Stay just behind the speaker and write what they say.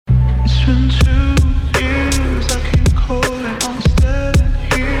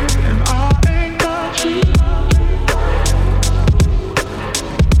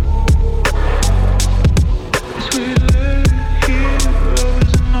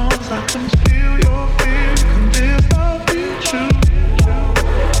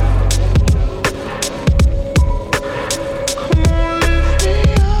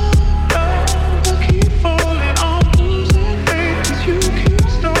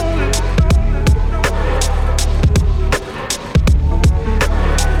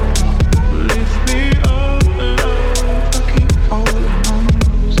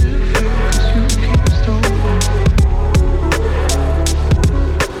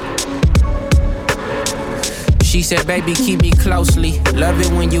Said, baby, keep me closely. Love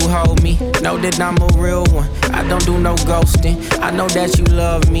it when you hold me. Know that I'm a real one. I don't do no ghosting. I know that you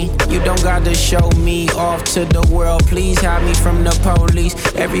love me. You don't gotta show me off to the world. Please hide me from the police.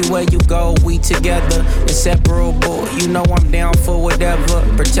 Everywhere you go, we together, inseparable. You know I'm down for whatever.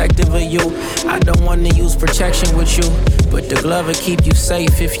 Protective of you. I don't wanna use protection with you, but the glove will keep you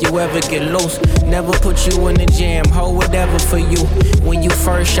safe if you ever get loose. Never put you in the jam. Hold whatever for you. When you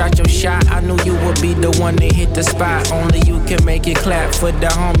first shot your shot, I knew you would be the one to hit the spot. Only you can make it clap for the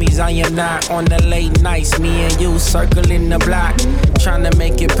homies. I am not on the late nights. Me and you circling the block, tryna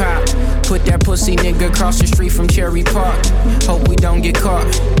make it pop. Put that pussy nigga across the street from Cherry Park. Hope we don't get caught.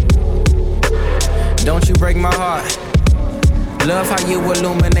 Don't you break my heart. Love how you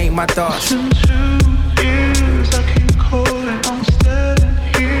illuminate my thoughts. Since 2 years I keep calling, I'm standing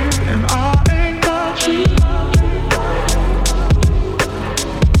here and I ain't got you.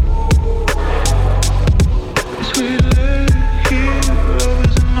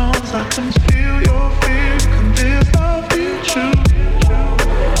 I can feel your fear, can this love be true?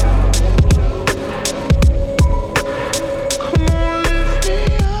 Come on, lift me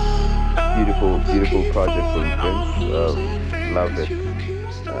up. Beautiful project from Vince. Love it.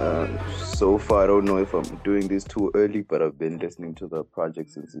 So far, I don't know if I'm doing this too early, but I've been listening to the project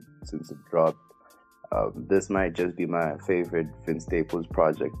since it dropped. This might just be my favorite Vince Staples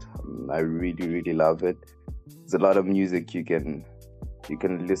project. I really love it. There's a lot of music you can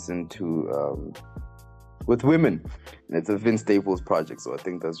listen to with women, and it's a Vince Staples project, so I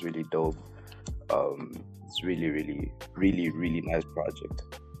think that's really dope. It's really nice project.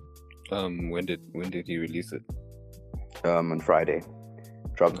 When did he release it? On Friday.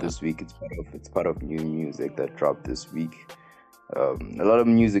 Dropped this week. It's part of new music that dropped this week. A lot of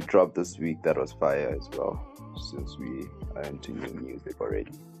music dropped this week that was fire as well, since we are into new music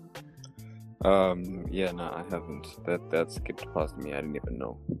already. Yeah, no, I haven't. That skipped past me. I didn't even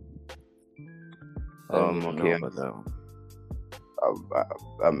know. Okay.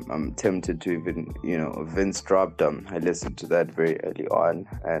 I'm tempted to even, Vince dropped. I listened to that very early on,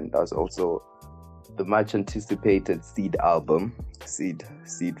 and there's also the much anticipated Seed album. Seed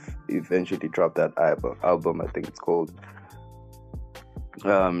eventually dropped that album. I think it's called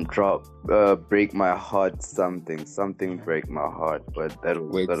Break My Heart something Break My Heart, but that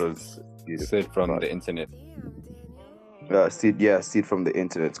was Seed from the internet. Seed from the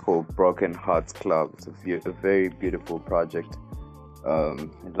internet. It's called Broken Hearts Club. It's a very beautiful project. I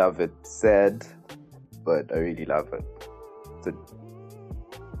love it. Sad, but I really love it.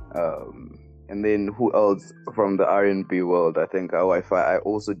 And then who else from the R&B world? I think I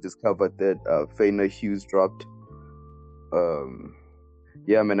also discovered that Faina Hughes dropped.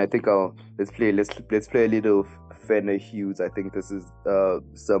 Yeah, man. I think let's play a little Faina Hughes. I think this is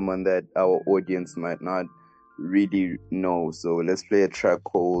someone that our audience might not really know. So let's play a track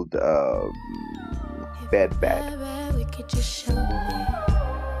called Bad. We could just show me.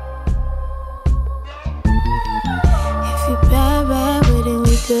 If you bad, wouldn't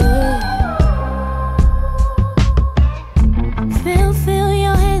we good? Feel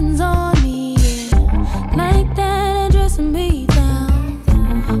your hands on me, yeah. Like that, addressing me down.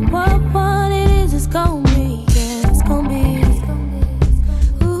 What it is, it's gon' be, yeah, it's gon' be.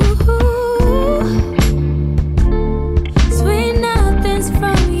 Ooh, sweet nothings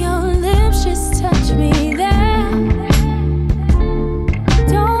from your lips, just touch me there.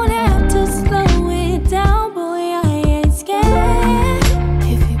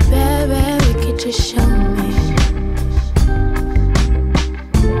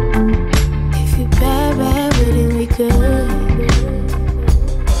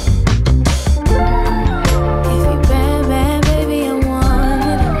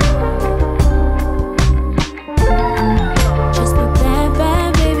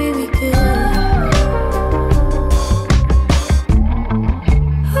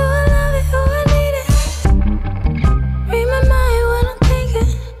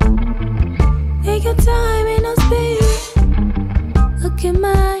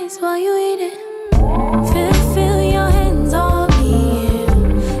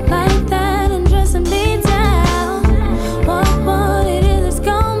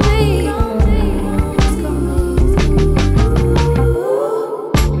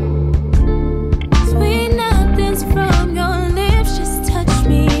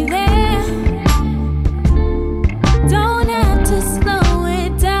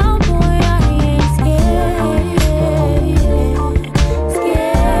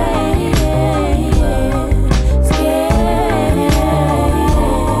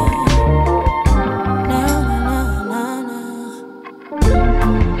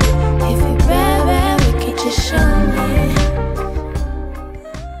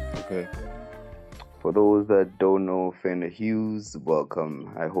 Okay. For those that don't know Fender Hughes,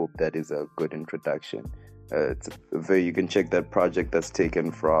 welcome. I hope that is a good introduction. You can check that project that's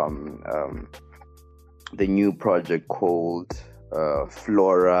taken from the new project called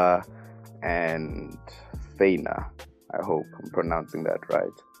Flora and Fauna. I hope I'm pronouncing that right.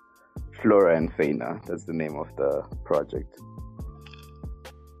 Flora and Fauna, that's the name of the project.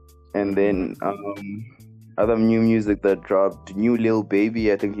 And then other new music that dropped, new Lil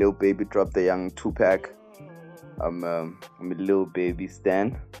Baby. I think Lil Baby dropped the Young Tupac. I'm a Lil Baby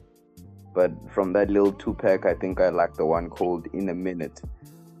stan. But from that Lil Tupac, I think I like the one called In a Minute.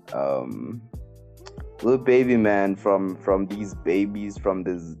 Lil Baby, man, from these babies, from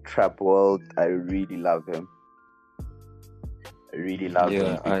this trap world, I really love him. I really love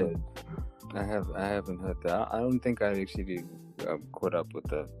him. I haven't heard that. I don't think I actually caught up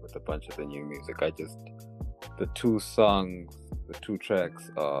with a bunch of the new music. I just the two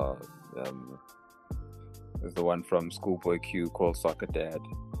tracks are there's the one from Schoolboy Q called Soccer Dad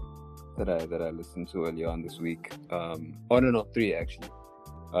that I listened to earlier on this week. Three actually.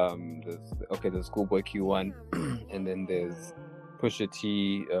 There's Schoolboy Q one, and then there's Pusha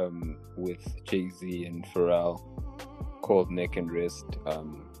T with Jay-Z and Pharrell called Neck and Wrist.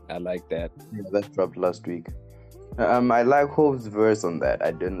 I like that. Yeah, that dropped last week. I like Hope's verse on that.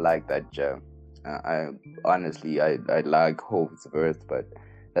 I didn't like that jam. I like Hope's verse, but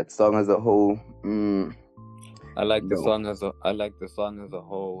that song as a whole. I like the song as a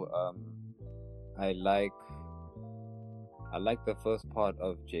whole. I like the first part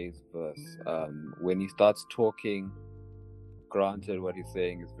of Jay's verse. When he starts talking, granted what he's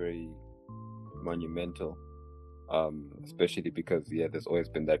saying is very monumental. Especially because there's always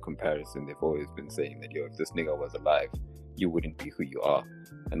been that comparison. They've always been saying that if this nigga was alive, you wouldn't be who you are,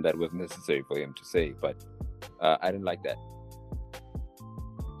 and that was necessary for him to say. But I didn't like that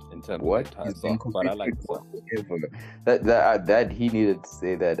in terms of the entire song. But I like the song. That he needed to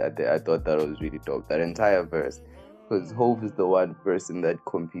say that. I thought that was really dope. That entire verse, because Hove is the one person that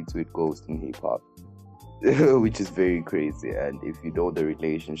competes with Ghost in hip hop, which is very crazy. And if you know the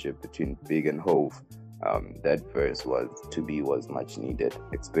relationship between Big and Hove. That verse was much needed,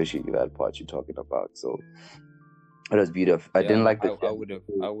 especially that part you're talking about. So it was beautiful. I didn't like the. I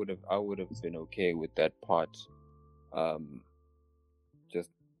would have been okay with that part. Just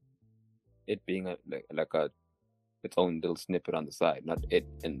it being like its own little snippet on the side, not it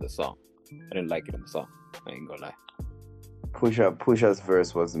in the song. I didn't like it in the song. I ain't gonna lie. Pusha's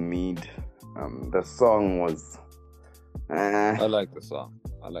verse was mid. The song was. I like the song.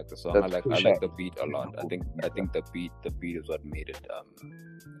 I like the beat a lot. I think the beat is what made it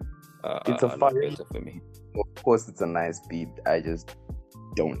it's a fire better for me. Of course, it's a nice beat. I just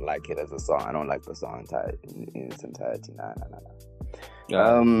don't like it as a song. I don't like the song in its entirety. Nah.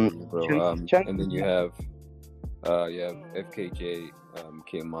 And then you have FKJ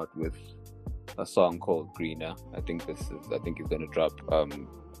came out with a song called Greener. I think he's gonna drop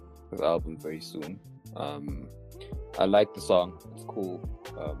his album very soon. I like the song. It's cool.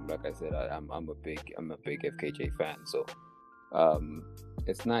 Like I said, I'm a big FKJ fan. So,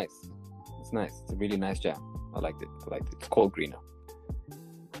 it's nice. It's nice. It's a really nice jam. I liked it. It's called Greener.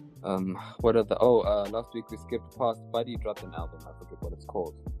 What are the? Last week we skipped past. Buddy dropped an album. I forget what it's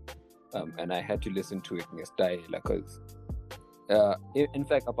called. And I had to listen to it in style because, in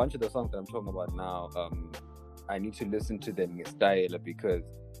fact, a bunch of the songs that I'm talking about now, I need to listen to them in style because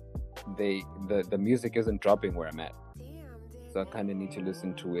the music isn't dropping where I'm at. So I kind of need to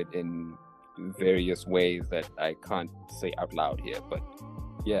listen to it in various ways that I can't say out loud here. But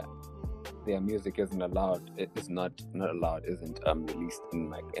yeah, their music isn't allowed. It is not allowed. Isn't released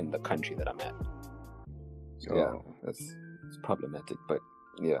in the country that I'm at. So yeah, it's problematic. But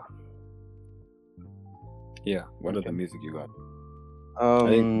yeah. What other music you got? I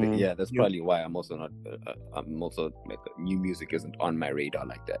think, that's probably why I'm also not. I'm also like new music isn't on my radar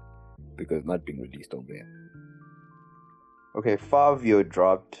like that because it's not being released over here. Okay, Fabio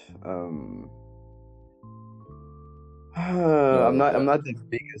dropped. I'm not the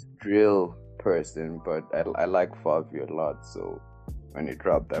biggest drill person, but I like Fabio a lot. So when it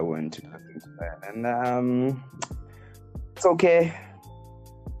dropped, I went to listen to that, and it's okay.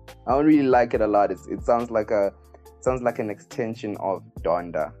 I don't really like it a lot. It sounds like an extension of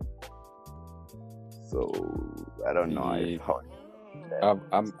Donda. So I don't know.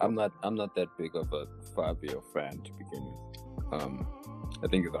 I'm not that big of a Fabio fan to begin with. I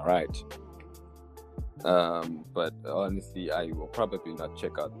think it's alright. But honestly, I will probably not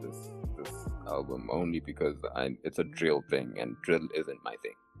check out this album only because it's a drill thing, and drill isn't my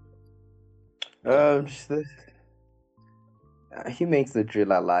thing. just he makes the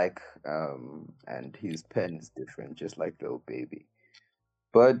drill I like, and his pen is different, just like Lil Baby.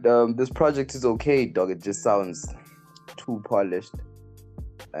 But this project is okay, dog. It just sounds too polished,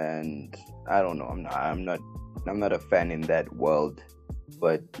 and I don't know. I'm not a fan in that world.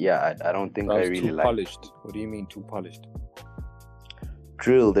 But yeah, I don't think I Sounds really too like polished. What do you mean too polished?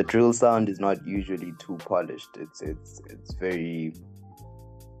 drill. The drill sound is not usually too polished. It's very,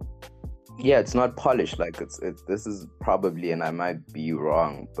 yeah, it's not polished. Like it's this is probably, and I might be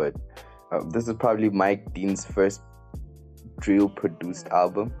wrong, but this is probably Mike Dean's first drill produced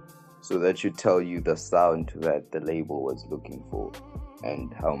album. So that should tell you the sound that the label was looking for,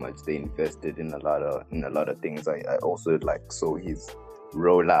 and how much they invested in a lot of things. I also like saw his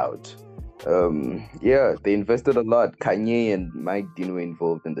rollout. Yeah, they invested a lot. Kanye and Mike Dean were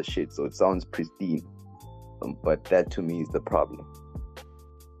involved in the shit, so it sounds pristine. But that to me is the problem.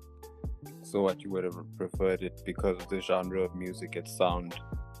 So what, you would have preferred it because of the genre of music, it sound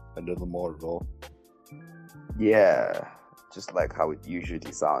a little more raw? Yeah, just like how it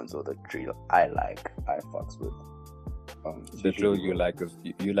usually sounds, or the drill I fucks with. The drill you like is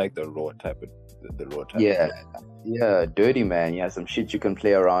you like the raw type of the raw type. Yeah, dirty, man. Yeah, some shit you can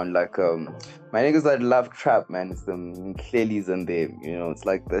play around. Like my niggas that love trap, man. It's some clearly's in there. You know, it's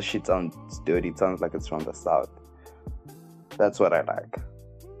like the shit sounds dirty. It sounds like it's from the south. That's what I like.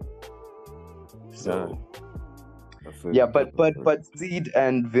 So yeah, but Seed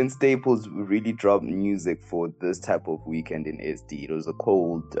and Vince Staples really dropped music for this type of weekend in SD. It was a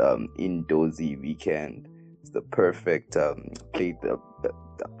cold, indoorsy weekend. It's the perfect play.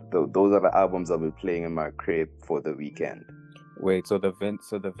 Those are the albums I'll be playing in my crib for the weekend. Wait, so the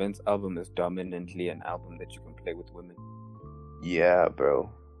Vince album is dominantly an album that you can play with women? Yeah,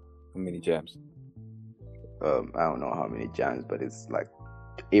 bro. How many jams? I don't know how many jams, but it's like,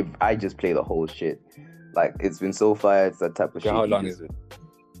 if I just play the whole shit, like it's been so far. It's that type of shit. How long is it?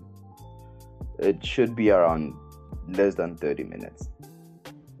 It should be around less than 30 minutes.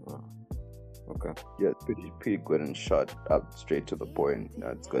 Oh, okay. Yeah, it's pretty good and short up straight to the point.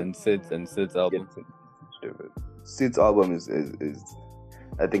 It's good. And Sid's album. Sid's album is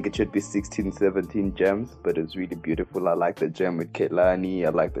I think it should be 16, 17 gems, but it's really beautiful. I like the gem with Kehlani. I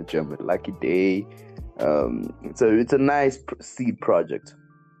like the gem with Lucky Day. It's a nice Seed project.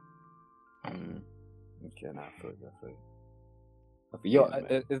 Okay, now I feel you. Yo,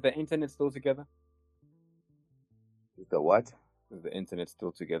 is the internet still together? Is the what? Is the internet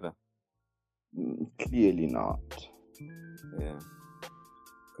still together? Clearly not. Yeah,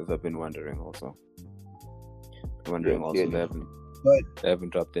 because I've been wondering also. They haven't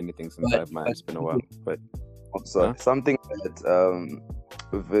dropped anything since I've mind. It's been a while, but also something that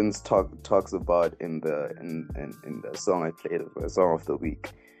Vince talks about in the song I played, the song of the week,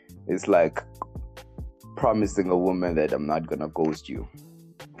 is like promising a woman that I'm not gonna ghost you.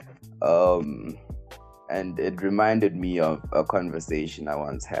 And it reminded me of a conversation I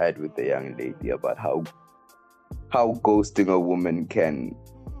once had with a young lady about how ghosting a woman can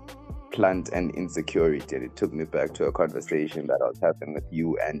plant an insecurity. And it took me back to a conversation that I was having with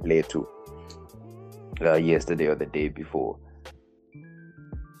you and Letu yesterday or the day before.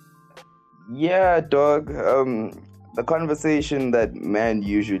 Yeah, dog. The conversation that men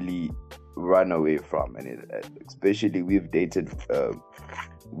usually run away from, and especially we've dated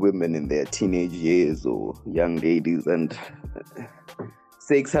women in their teenage years or young ladies, and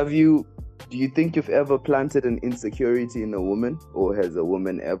sakes, do you think you've ever planted an insecurity in a woman, or has a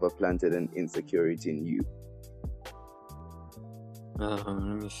woman ever planted an insecurity in you? Let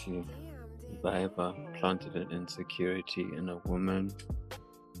me see. If I ever planted an insecurity in a woman,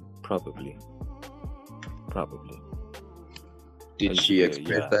 probably. Did she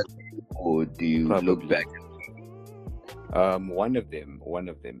express that, or do you look back? One of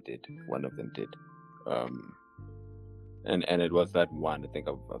them did. And it was that one. I think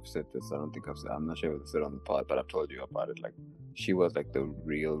I've said this. I'm not sure if I said it on the pod, but I've told you about it. Like, she was like the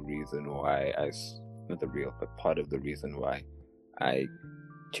real reason why part of the reason why I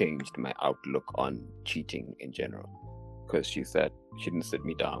changed my outlook on cheating in general. Because she didn't sit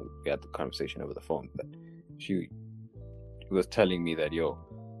me down. We had the conversation over the phone, but she was telling me that,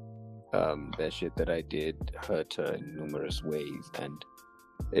 that shit that I did hurt her in numerous ways, and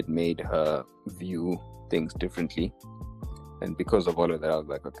it made her view things differently. And because of all of that, I was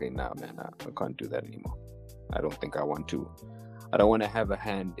like, okay, nah, man, I can't do that anymore. I don't think I want to. I don't want to have a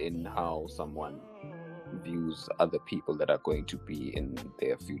hand in how someone views other people that are going to be in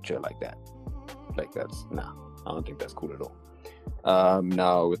their future like that. Like, I don't think that's cool at all.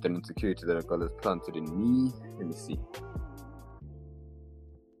 Now, with an insecurity that a girl has planted in me, let me see.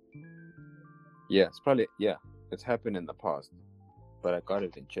 Yeah, it's probably, yeah, it's happened in the past, but I got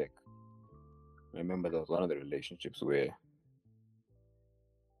it in check. I remember there was one of the relationships where,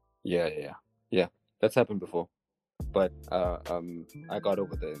 yeah, that's happened before. But I got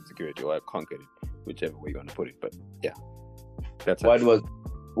over the insecurity, or I conquered it, whichever way you want to put it. But yeah, that's What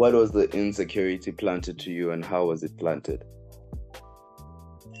was the insecurity planted to you, and how was it planted?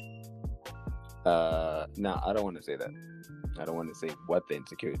 Now I don't want to say that. I don't want to say what the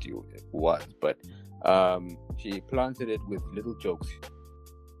insecurity was, but she planted it with little jokes,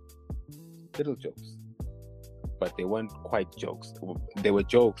 but they weren't quite jokes. They were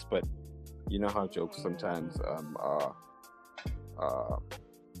jokes, but you know how jokes sometimes are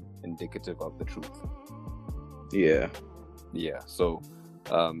indicative of the truth. Yeah. So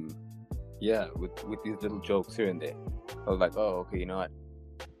with these little jokes here and there, I was like, oh, okay, you know what,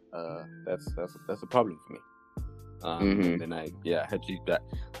 that's a problem for me. And then I had to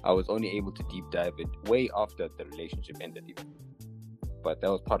I was only able to deep dive it way after the relationship ended even. But that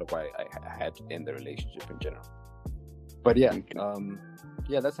was part of why I had to end the relationship in general. But yeah,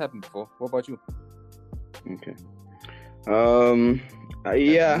 that's happened before. What about you? Okay.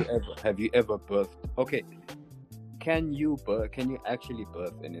 Have you ever birthed? Okay. Can you actually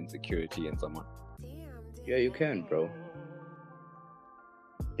birth an insecurity in someone? Yeah, you can, bro.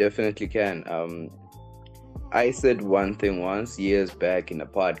 Definitely can. I said one thing once years back in a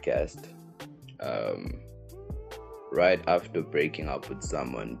podcast, right after breaking up with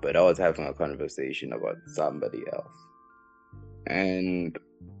someone, but I was having a conversation about somebody else. And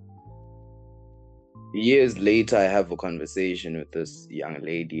years later, I have a conversation with this young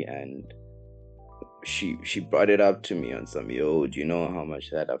lady, and she brought it up to me on some, do you know how much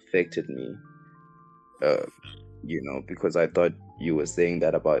that affected me? Because I thought you were saying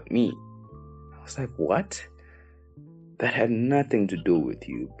that about me. I was like, what? That had nothing to do with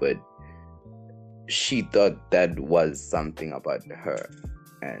you, but she thought that was something about her,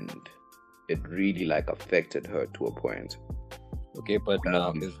 and it really affected her to a point. Okay, but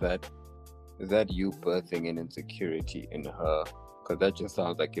now is that you birthing an insecurity in her? Because that just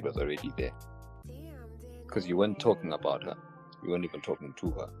sounds like it was already there. Because you weren't talking about her, you weren't even talking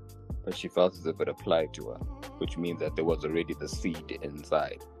to her, but she felt as if it applied to her, which means that there was already the seed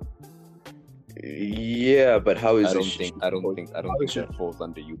inside. Yeah, but how is I don't think that falls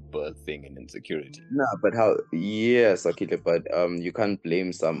under you birthing an insecurity. No, but how? Yes, okay, but you can't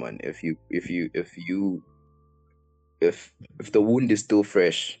blame someone if the wound is still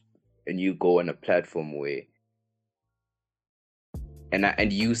fresh, and you go on a platform where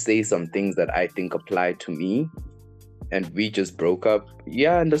and you say some things that I think apply to me, and we just broke up.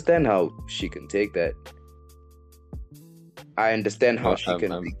 Yeah, I understand how she can take that. I understand how she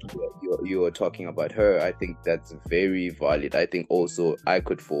can think you are talking about her. I think that's very valid. I think also I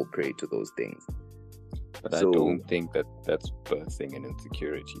could fall prey to those things. But I don't think that's birthing an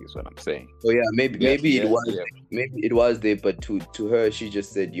insecurity is what I'm saying. Oh yeah, maybe it was there, but to her she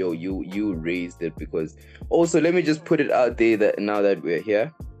just said, yo, you raised it. Because also, let me just put it out there that now that we're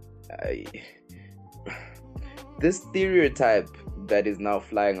here, this stereotype that is now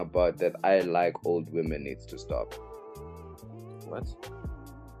flying about that I like old women needs to stop. What?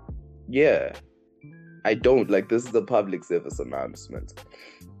 Yeah, I don't like. This is a public service announcement.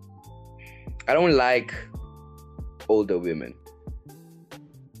 I don't like older women.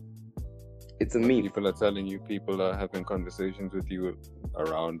 It's a myth. People are telling you, people are having conversations with you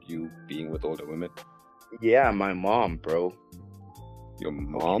around you being with older women. Yeah, my mom, bro. Your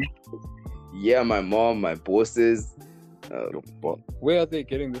mom? Yeah, my mom, my bosses. Where are they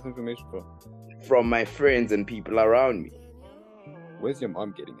getting this information from? From my friends and people around me. Where's your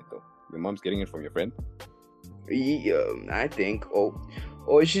mom getting it though? Your mom's getting it from your friend? I think.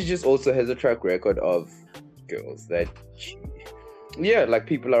 Or she just also has a track record of girls that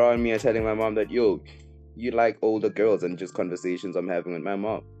people around me are telling my mom that, yo, you like older girls, and just conversations I'm having with my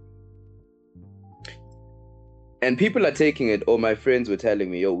mom. And people are taking it, or my friends were telling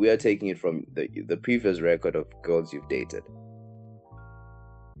me, yo, we are taking it from the previous record of girls you've dated.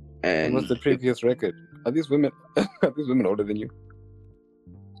 And what's the previous record? Are these women older than you?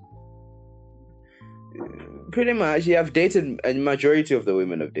 Pretty much, yeah. I've dated, a majority of the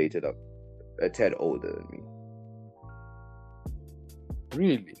women I've dated are a tad older than me.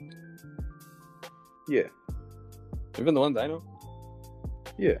 Really? Yeah. Even the ones I know?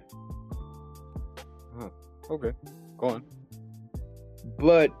 Yeah. Huh. Okay. Go on.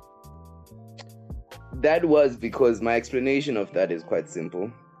 But that was because my explanation of that is quite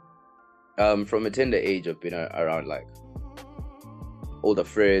simple. From a tender age, I've been around older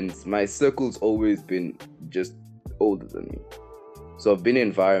friends. My circle's always been just older than me. So I've been in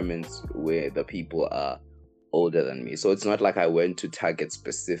environments where the people are older than me. So it's not like I went to target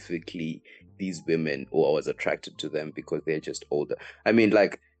specifically these women or I was attracted to them because they're just older. I mean,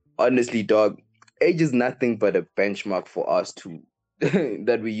 like, honestly, dog, age is nothing but a benchmark for us to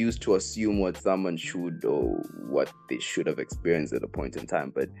that we use to assume what someone should or what they should have experienced at a point in time.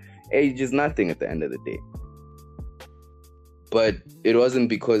 But age is nothing at the end of the day. But it wasn't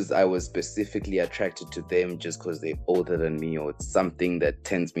because I was specifically attracted to them just because they're older than me or it's something that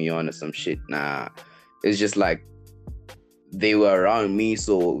turns me on or some shit. Nah, it's just like they were around me,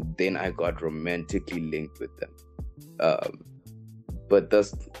 so then I got romantically linked with them. But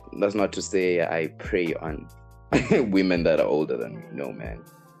that's not to say I prey on women that are older than me. No, man.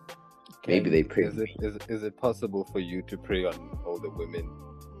 Maybe they prey on me. Is it possible for you to prey on older women?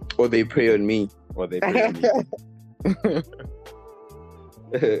 Or they prey on me. Or they prey on me.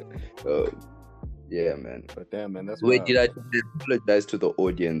 Yeah, man. But damn, man, that's Wait, wild. did I apologize to the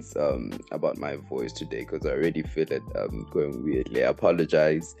audience about my voice today? Because I already feel it going weirdly. I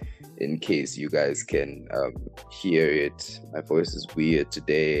apologize in case you guys can hear it. My voice is weird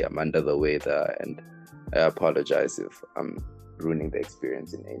today. I'm under the weather, and I apologize if I'm ruining the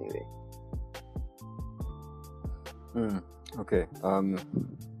experience in any way. Okay.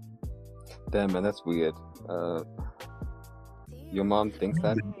 Damn, man, that's weird. Your mom thinks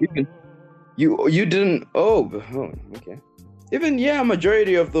that? You didn't. Oh, okay. Even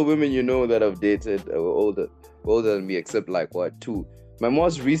majority of the women that I've dated were older than me, except like what, 2. My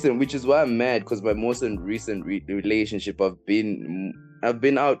most recent, which is why I'm mad, because my most recent relationship, I've been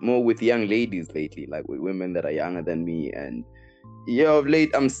out more with young ladies lately, like with women that are younger than me, and of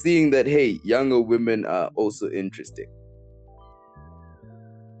late I'm seeing that younger women are also interesting.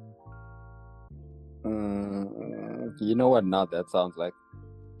 You know what? Now that sounds like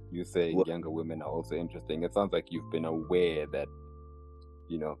you say What? younger women are also interesting. It sounds like you've been aware that,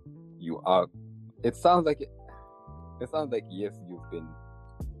 you are. It sounds like yes, you've been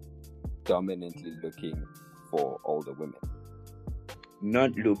dominantly looking for older women.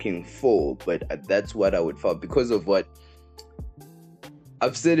 Not looking for, but that's what I would fall because of what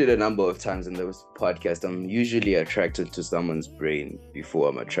I've said it a number of times in this podcast. I'm usually attracted to someone's brain before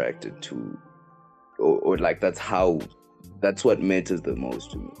I'm attracted to, or like that's what matters the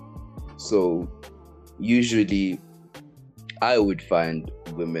most to me. So usually I would find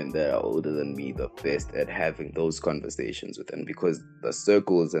women that are older than me the best at having those conversations with them, because the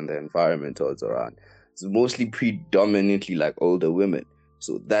circles and the environment I was around is mostly predominantly like older women.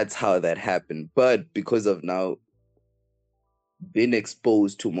 So that's how that happened. But because of now been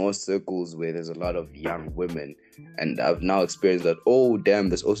exposed to more circles where there's a lot of young women, and I've now experienced that, oh damn,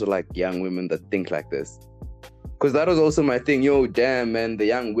 there's also like young women that think like this. Because that was also my thing. Damn, man, the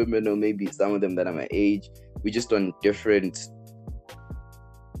young women, or maybe some of them that are my age, we're just on different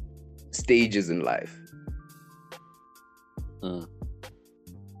stages in life.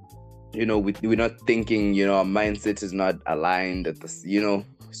 We're not thinking, our mindset is not aligned at this,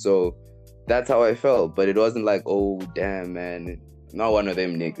 so that's how I felt. But it wasn't like, oh damn, man, not one of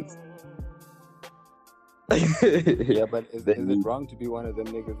them niggas. Yeah, but is it wrong to be one of them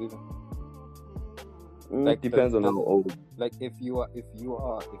niggas even? Like, depends on how old. Like if you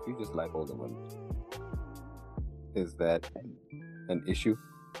just like older women, is that an issue?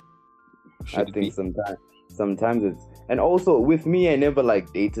 I think sometimes it's, and also with me, I never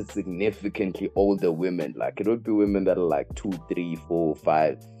like dated significantly older women. Like it would be women that are like 2, 3, 4,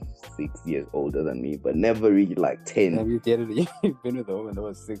 5, 6 years older than me, but never really like 10. Have you've been with a woman that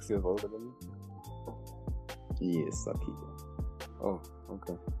was 6 years older than you? Yes, okay. Oh,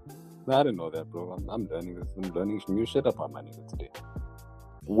 okay. No, I didn't know that, bro. I'm learning this. I'm learning some new shit about my nigga today.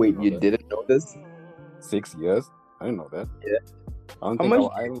 Wait, you didn't know this? 6 years? I didn't know that. Yeah. I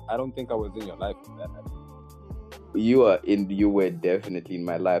don't think I was in your life when that happened. You were definitely in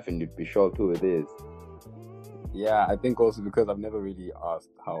my life, and you'd be shocked who it is. Yeah, I think also because I've never really asked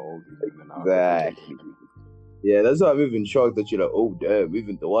how old you women are. Exactly. Yeah, that's why I'm even shocked that you're like, oh damn,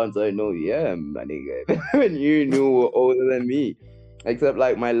 even the ones I know, yeah, my nigga. When you knew were older than me. Except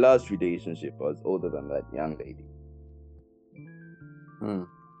like my last relationship, I was older than that young lady.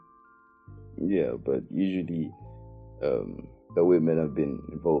 Yeah, but usually the women I've been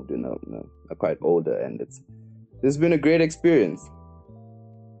involved in are quite older, and it's been a great experience.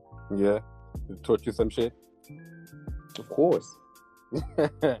 Yeah, it taught you some shit. Of course.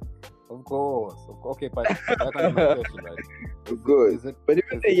 Of course. Okay, but back on my question, right? Good. But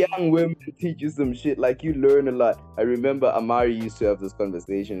even the young women teach you some shit. Like, you learn a lot. I remember Amari used to have this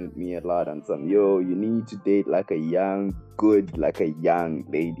conversation with me a lot on some, you need to date like a young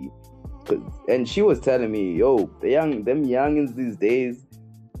lady. And she was telling me, yo, them youngins these days,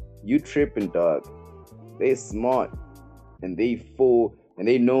 you tripping, dog. They smart and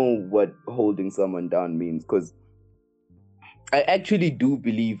they know what holding someone down means. Because I actually do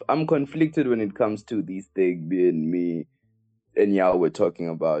believe I'm conflicted when it comes to these things. Me and Yao were talking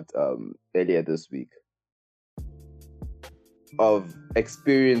about earlier this week of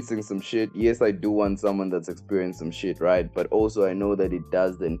experiencing some shit. Yes, I do want someone that's experienced some shit, right? But also I know that it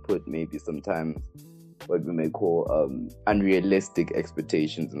does then put maybe sometimes what we may call unrealistic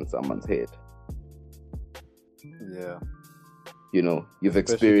expectations in someone's head. Yeah. You know, you've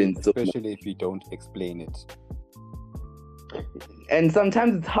experienced... Especially if you don't explain it. And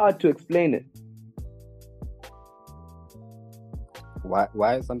sometimes it's hard to explain it.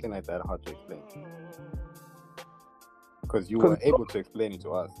 Why is something like that hard to explain? Because you were able to explain it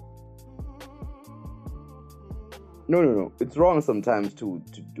to us. No. It's wrong sometimes to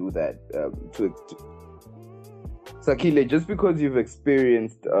do that. Sakile, just because you've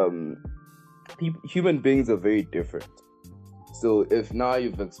experienced... human beings are very different. So if now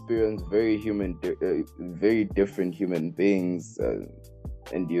you've experienced very different human beings,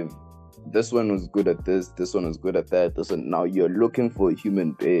 and this one was good at this one was good at that, now you're looking for a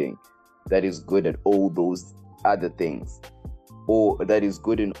human being that is good at all those other things, or that is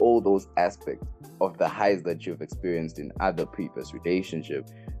good in all those aspects of the highs that you've experienced in other previous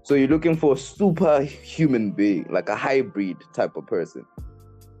relationships. So you're looking for a super human being, like a hybrid type of person.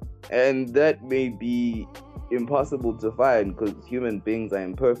 And that may be impossible to find because human beings are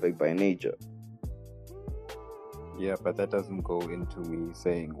imperfect by nature. Yeah, but that doesn't go into me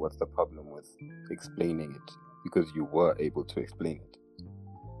saying what's the problem with explaining it, because you were able to explain it.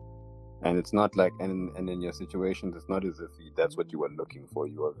 And it's not like, and in your situations, it's not as if that's what you were looking for.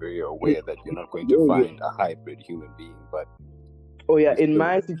 You are very aware that you're not going to find a hybrid human being, but... Oh yeah, in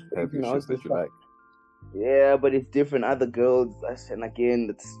my situation, that you like. Yeah, but it's different. Other girls, and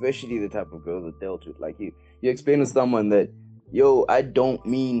again, especially the type of girls that dealt with, like you explain to someone that, yo, I don't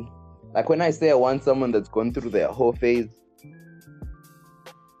mean, like when I say I want someone that's gone through their whole phase,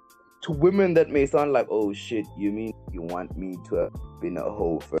 to women that may sound like, oh shit, you mean you want me to have been a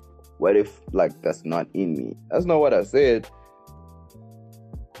hoe first? What if, like, that's not in me? That's not what I said.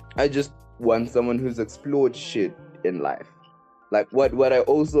 I just want someone who's explored shit in life. Like, what I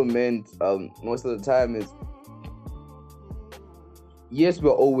also meant most of the time is, yes,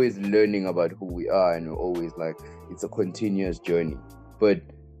 we're always learning about who we are, and we're always, like, it's a continuous journey. But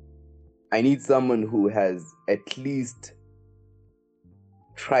I need someone who has at least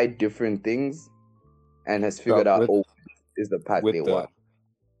tried different things and has figured out, oh, this is the path they want.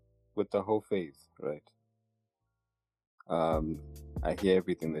 With the whole phase, right? I hear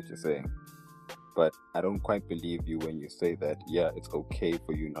everything that you're saying, but I don't quite believe you when you say that, yeah, it's okay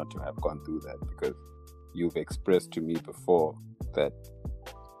for you not to have gone through that, because you've expressed to me before that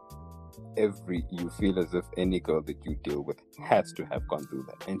you feel as if any girl that you deal with has to have gone through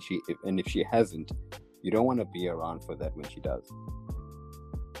that, and if she hasn't, you don't want to be around for that when she does.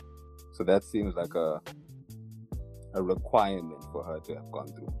 So that seems like a requirement for her to have gone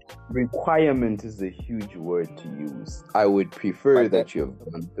through. Requirement is a huge word to use. I would prefer that you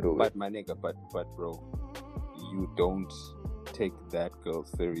have gone through but it. My nigga, but bro, you don't take that girl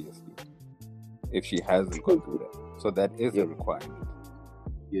seriously if she hasn't gone through that. So that is a requirement.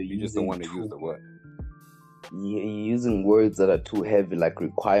 You just don't want to use the word. You're using words that are too heavy, like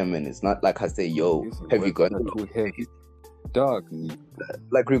requirement. It's not like I say, yo, have you gone through? Too heavy. Dog.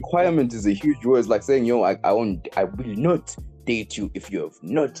 Like requirement is a huge word. It's like saying, yo, I will not date you if you have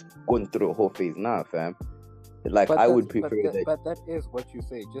not gone through a whole phase. Nah, fam. Like, I would prefer that. But that is what you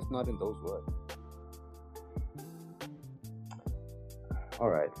say, just not in those words. All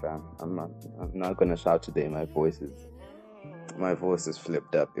right, fam. I'm not gonna shout today. My voice is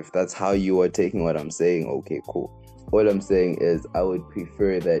flipped up. If that's how you are taking what I'm saying, okay, cool. All I'm saying is I would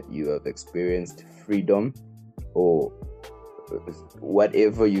prefer that you have experienced freedom, or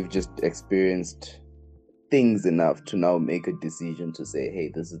whatever, you've just experienced things enough to now make a decision to say,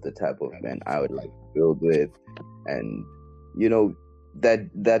 hey, this is the type of man I would like to build with. And you know,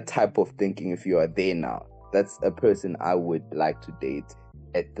 that type of thinking, if you are there now, that's a person I would like to date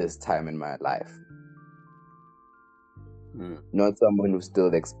at this time in my life. Not someone who's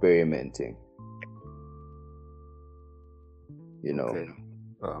still experimenting, you know. Okay.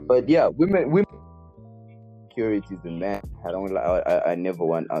 But yeah, women security is the man. I never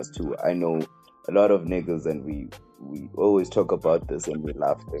want us to. I know a lot of niggas, and we always talk about this, and we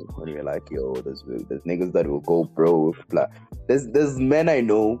laugh when we're like, yo, there's niggas that will go bro. Blah. There's men I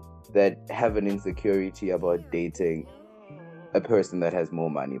know that have an insecurity about dating a person that has more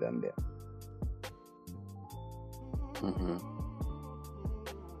money than them. Mm-hmm.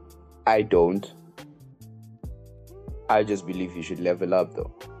 I don't. I just believe you should level up,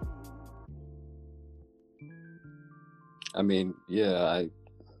 though. I mean, yeah,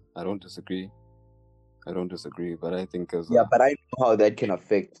 I don't disagree. But I think as Yeah, but I know how that can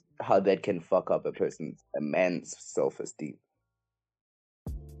fuck up a man's self-esteem.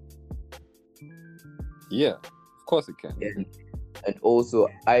 yeah, of course it can. And also,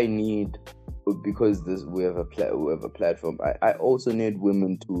 I need, because we have a platform. I also need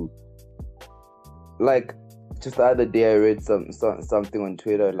women to, like, just the other day I read something on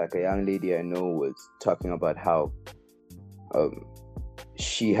Twitter. Like, a young lady I know was talking about how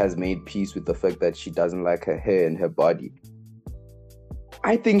she has made peace with the fact that she doesn't like her hair and her body.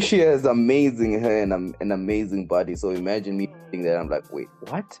 I think she has amazing hair and an amazing body. So imagine me thinking that, I'm like, wait,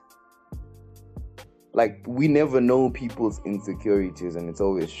 what? Like, we never know people's insecurities, and it's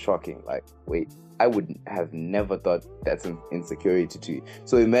always shocking. Like, wait, I would have never thought that's an insecurity to you.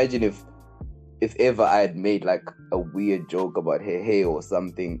 So imagine if ever I had made like a weird joke about her hair or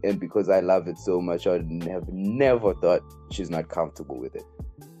something, and because I love it so much, I would have never thought she's not comfortable with it.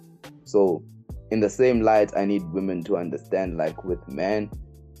 So in the same light, I need women to understand, like, with men,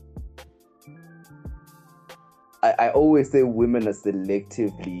 I always say women are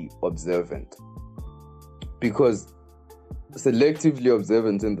selectively observant. Because selectively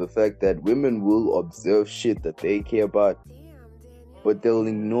observant in the fact that women will observe shit that they care about, but they'll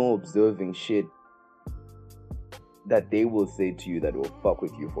ignore observing shit that they will say to you that will fuck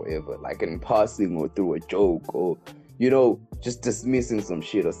with you forever, like in passing or through a joke, or, you know, just dismissing some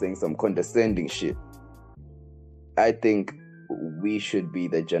shit or saying some condescending shit. I think we should be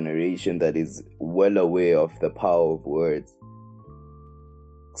the generation that is well aware of the power of words,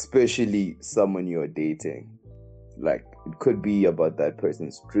 especially someone you're dating. Like, it could be about that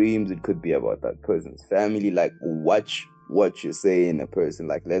person's dreams, it could be about that person's family. Like, watch what you say in a person.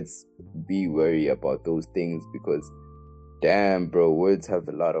 Like, let's be wary about those things, because damn, bro, words have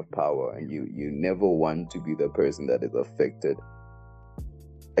a lot of power, and you never want to be the person that has affected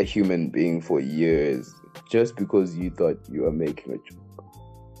a human being for years just because you thought you were making a joke,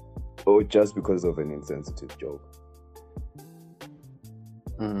 or just because of an insensitive joke.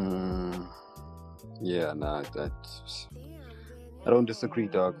 Yeah, nah, I don't disagree,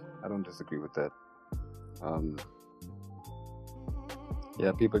 dog. I don't disagree with that.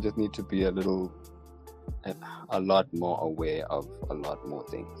 Yeah, people just need to be a lot more aware of a lot more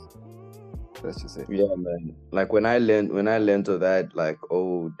things. Let's just say. Yeah, man. Like, when I learned of that, like,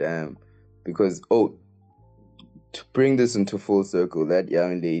 oh damn, because to bring this into full circle, that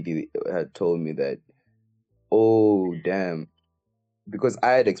young lady had told me that, oh damn, because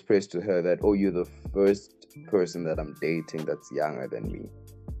I had expressed to her that, oh, you're the first person that I'm dating that's younger than me.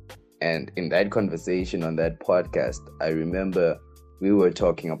 And in that conversation on that podcast, I remember we were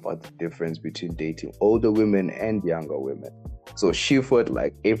talking about the difference between dating older women and younger women. So she felt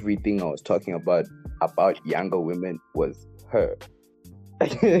like everything I was talking about younger women was her.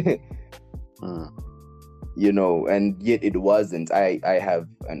 You know, and yet it wasn't. I have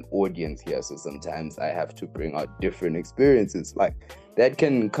an audience here, so sometimes I have to bring out different experiences. Like, that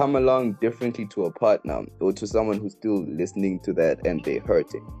can come along differently to a partner or to someone who's still listening to that and they're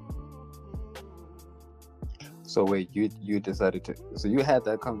hurting. So wait, you decided to... So you had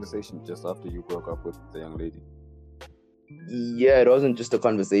that conversation just after you broke up with the young lady? Yeah, it wasn't just a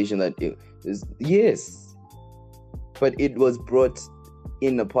conversation that it was... Yes. But it was brought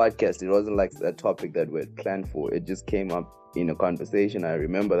in a podcast. It wasn't like a topic that we had planned for. It just came up in a conversation. I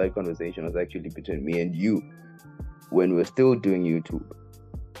remember that conversation was actually between me and you when we were still doing YouTube.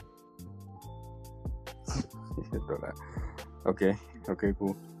 Okay,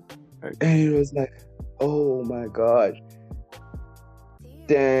 cool. Right. And it was like, oh my gosh.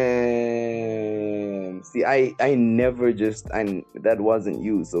 Damn. See, I never that wasn't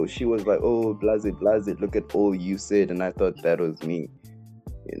you. So she was like, oh, blase, look at all you said. And I thought that was me.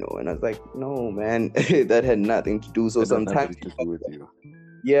 You know, and I was like, no, man, that had nothing to do. So sometimes to do with you.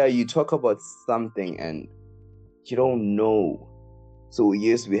 Yeah, you talk about something and you don't know. So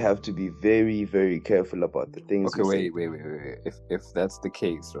yes, we have to be very, very careful about the things. Okay, wait. If that's the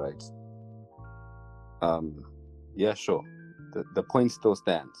case, right? Yeah, sure. The point still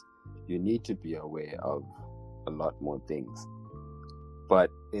stands. You need to be aware of a lot more things. But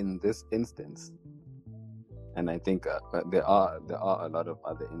in this instance, and I think there are a lot of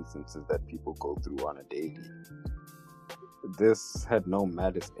other instances that people go through on a daily. This had no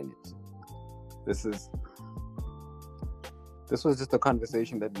malice in it. This was just a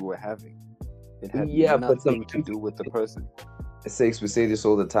conversation that we were having. It had nothing to do with the person. Sakes, we say this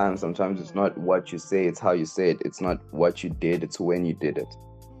all the time. Sometimes it's not what you say, it's how you say it. It's not what you did, it's when you did it.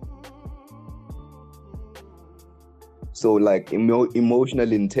 So, like,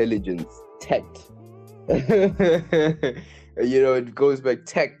 emotional intelligence, tact. It goes back,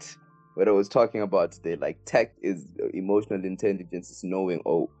 tact. What I was talking about today, like, tact is emotional intelligence, is knowing,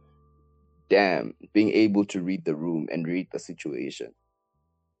 oh, damn, being able to read the room and read the situation.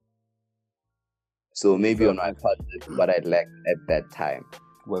 So maybe on my part, that's what I lacked at that time.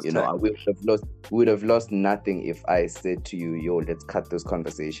 I would have lost nothing if I said to you, yo, let's cut this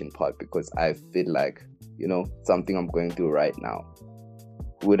conversation part because I feel like, something I'm going through right now.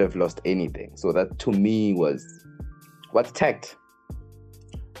 Would have lost anything. So that to me was, what's tact?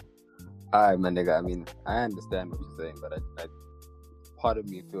 Alright, my nigga. I mean, I understand what you're saying, but I part of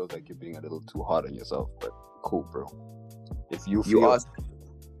me feels like you're being a little too hard on yourself. But cool, bro. If you feel...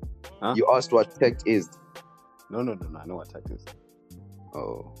 You asked what tact is. No. I know what tact is.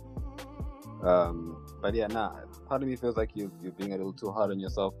 Oh. But yeah, part of me feels like you're being a little too hard on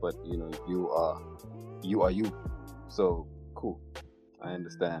yourself, but you are you. So cool. I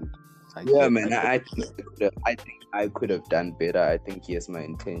understand. I think I could have done better. I think yes, my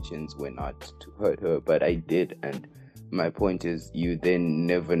intentions were not to hurt her, but I did. And my point is, you then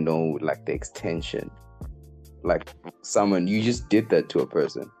never know like the extension. Like someone, you just did that to a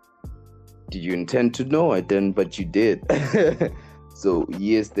person. Did you intend to? No, I didn't, but you did. So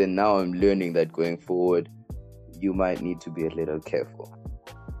yes, then now I'm learning that going forward, you might need to be a little careful.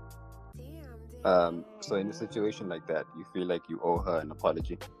 So in a situation like that, you feel like you owe her an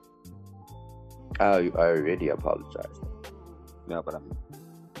apology? I already apologized. No, but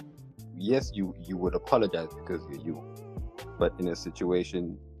yes, you would apologize because you're you. But in a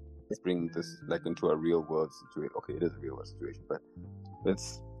situation, let's bring this like into a real world situation. Okay, it is a real world situation, but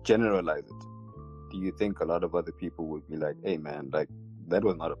let's generalize it. Do you think a lot of other people would be like, hey man, like that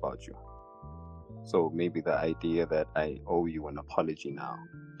was not about you? So maybe the idea that I owe you an apology now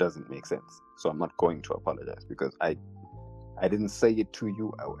doesn't make sense. So I'm not going to apologize because I didn't say it to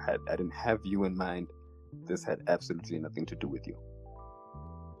you. I didn't have you in mind. This had absolutely nothing to do with you.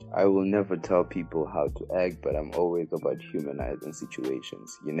 I will never tell people how to act, but I'm always about humanizing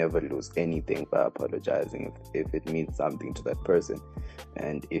situations. You never lose anything by apologizing if it means something to that person.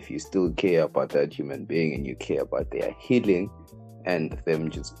 And if you still care about that human being and you care about their healing and them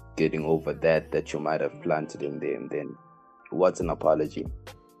just getting over that you might have planted in them, then what's an apology?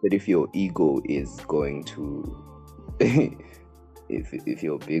 But if your ego is going to if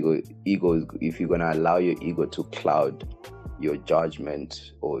your big ego, if you're gonna allow your ego to cloud your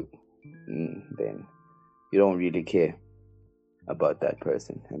judgment, or then you don't really care about that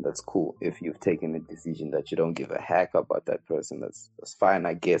person, and that's cool. If you've taken a decision that you don't give a heck about that person, that's fine,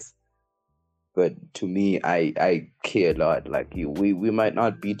 I guess. But to me, I care a lot. Like you, we might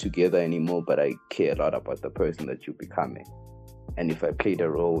not be together anymore, but I care a lot about the person that you're becoming. And if I played a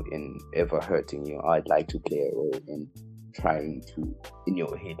role in ever hurting you, I'd like to play a role in trying to, in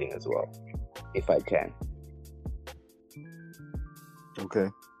your healing as well, if I can. Okay,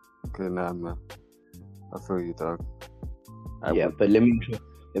 nah, man. I feel you, dog. But let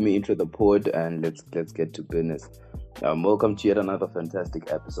me intro the pod and let's get to business. Welcome to yet another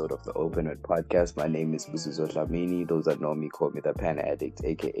fantastic episode of the Open Hood Podcast. My name is Busizo Dlamini. Those that know me call me the Pan Addict,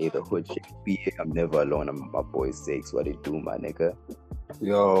 aka the Hood Chick. I'm never alone. I'm my boy's sakes. What it do, my nigga?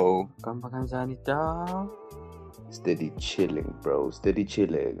 Yo, steady chilling, bro. Steady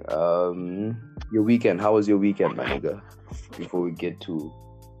chilling. Your weekend. How was your weekend, my nigga? Before we get to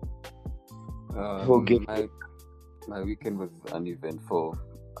my weekend was uneventful.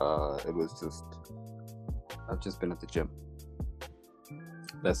 It was just, I've just been at the gym.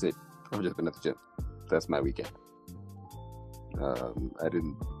 That's it. I've just been at the gym. That's my weekend. That's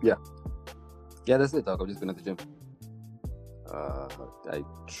it, dog. I've just been at the gym. I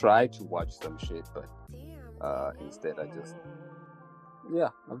tried to watch some shit, but instead I've just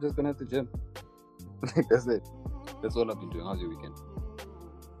been at the gym. That's it. That's all I've been doing. How's your weekend?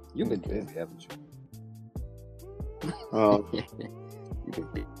 You've been busy, haven't you? You've been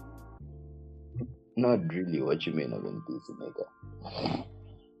busy. Not really. What you mean I've been busy, nigga?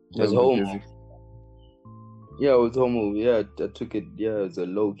 I was home. Busy. Yeah, I was home. Yeah, I took it. Yeah, it was a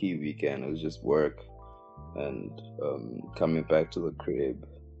low-key weekend. It was just work and coming back to the crib,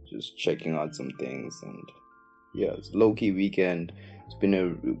 just checking out some things. And yeah, it's a low-key weekend. It's been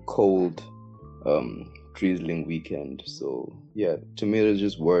a cold, drizzling weekend. So yeah, to me it was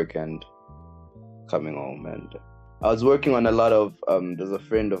just work and coming home. And I was working on a lot of there's a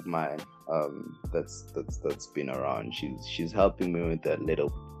friend of mine that's been around. She's helping me with that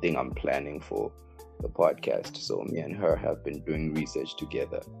little thing I'm planning for the podcast. So me and her have been doing research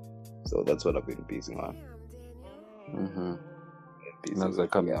together. So that's what I've been busy on. Mm-hmm. How's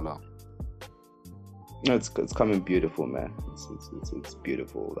that coming along? It's coming beautiful, man. It's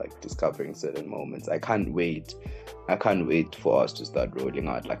beautiful, like discovering certain moments. I can't wait for us to start rolling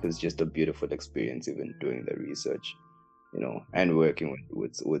out. Like, it's just a beautiful experience, even doing the research, and working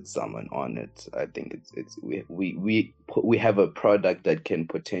with someone on it. I think we have a product that can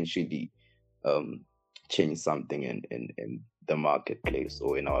potentially change something in the marketplace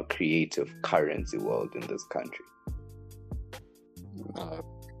or in our creative currency world in this country.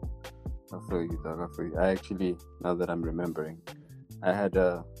 I feel you, dog. I feel you. I actually, now that I'm remembering, I had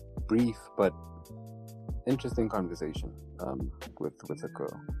a brief but interesting conversation with a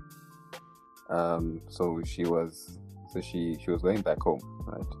girl. So she was going back home,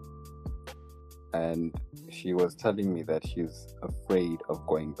 right? And she was telling me that she's afraid of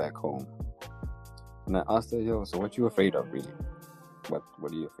going back home. And I asked her, yo, so what you afraid of, really? What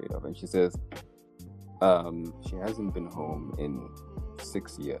are you afraid of? And she says, she hasn't been home in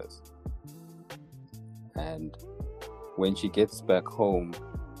 6 years. And when she gets back home,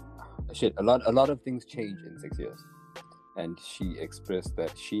 a lot of things change in 6 years. And she expressed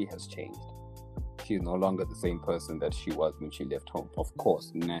that she has changed. She's no longer the same person that she was when she left home. Of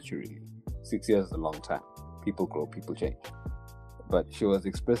course, naturally. 6 years is a long time. People grow, people change. But she was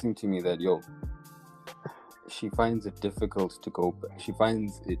expressing to me that, she finds it difficult to go back. She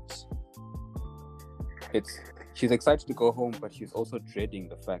finds she's excited to go home, but she's also dreading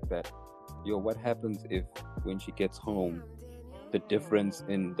the fact that, what happens if when she gets home, the difference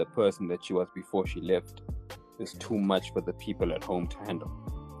in the person that she was before she left is too much for the people at home to handle.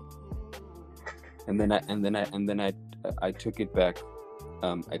 And then I took it back.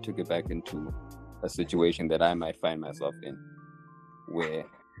 I took it back into a situation that I might find myself in, where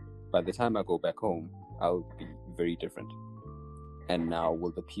by the time I go back home, I'll be very different. And now,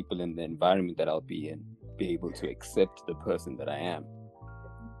 will the people in the environment that I'll be in be able to accept the person that I am?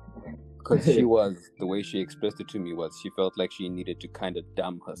 Because the way she expressed it to me was, she felt like she needed to kind of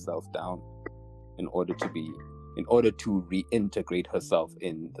dumb herself down in order to reintegrate herself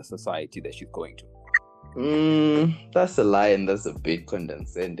in the society that she's going to. That's a lie, and that's a bit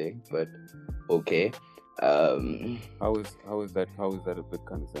condescending, but okay. How is that a bit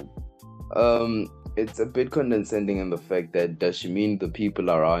condescending? It's a bit condescending in the fact that, does she mean the people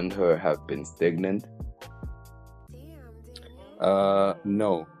around her have been stagnant?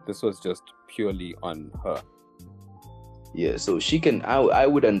 No, this was just purely on her. Yeah, so she can. I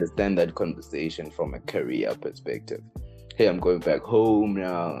would understand that conversation from a career perspective. Hey, I'm going back home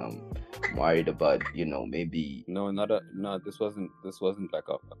now. I'm worried about, maybe. No, This wasn't like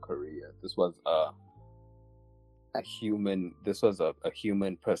a career. This was a human. This was a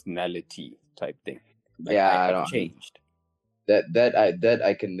human personality type thing. Like, I have changed. That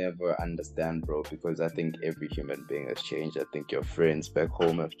I can never understand, bro, because I think every human being has changed. I think your friends back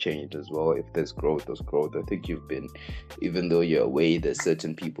home have changed as well. If there's growth, there's growth. I think even though you're away, there's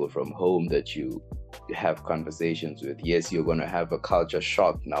certain people from home that you have conversations with. Yes, you're going to have a culture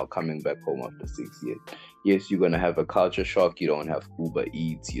shock now coming back home after 6 years. Yes, you're going to have a culture shock. You don't have Uber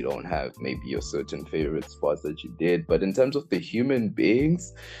Eats. You don't have maybe your certain favorite spots that you did. But in terms of the human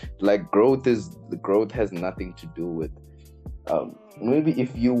beings, like, growth has nothing to do with maybe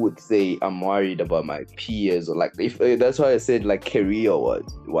if you would say, I'm worried about my peers, or like, if that's why I said, like, career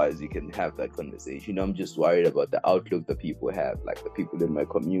wise you can have that conversation. I'm just worried about the outlook that people have, like the people in my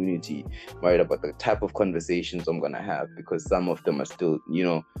community, worried about the type of conversations I'm gonna have, because some of them are still,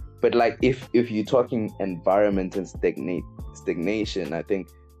 but like, if you're talking environment and stagnation, I think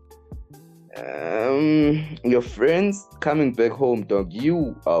your friends coming back home, dog,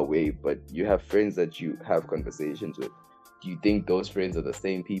 you are away, but you have friends that you have conversations with. Do you think those friends are the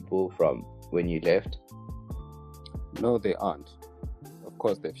same people from when you left? No, they aren't. Of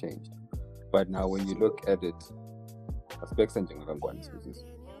course, they've changed. But now, when you look at it,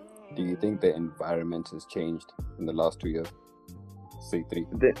 do you think the environment has changed in the last 2 years? Say 3.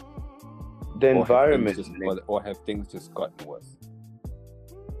 The environment, or have things just gotten worse?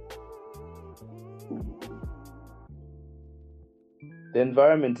 The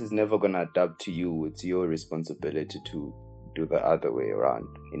environment is never going to adapt to you. It's your responsibility to do the other way around,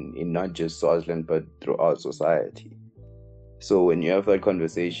 in not just Swaziland, but throughout society. So when you have that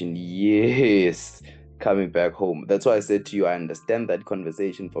conversation, yes, coming back home. That's why I said to you, I understand that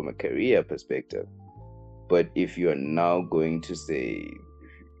conversation from a career perspective. But if you're now going to say,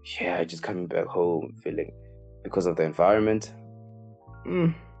 yeah, just coming back home, feeling because of the environment,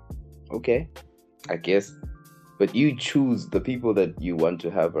 okay, I guess. But you choose the people that you want to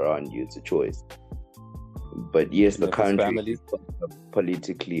have around you. It's a choice. But yes, the With his country family? is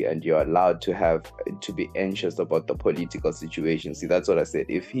politically, and you're allowed to be anxious about the political situation. See, that's what I said.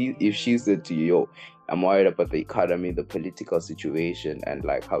 If she said to you, yo, I'm worried about the economy, the political situation, and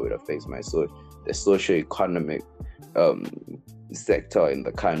like how it affects the socio-economic sector in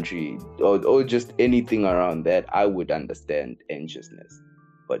the country, or just anything around that, I would understand anxiousness.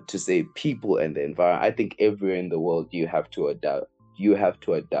 But to say people and the environment, I think everywhere in the world you have to adapt. You have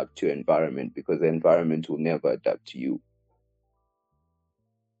to adapt to environment, because the environment will never adapt to you.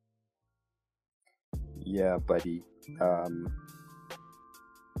 Yeah, buddy.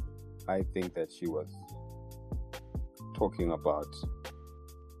 I think that she was talking about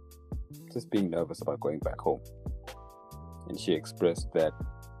just being nervous about going back home. And she expressed that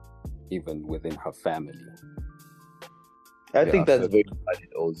even within her family. I think that's very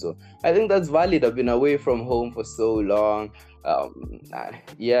valid also. I think that's valid. I've been away from home for so long.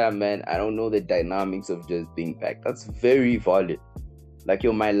 Yeah, man, I don't know the dynamics of just being back. That's very valid. Like,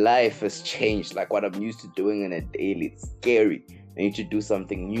 yo, my life has changed. Like, what I'm used to doing on a daily, it's scary. I need to do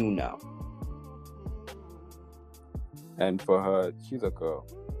something new now. And for her, she's a girl.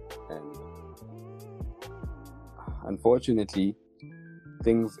 And unfortunately,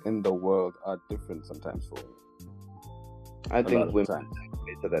 things in the world are different sometimes for her. I think women are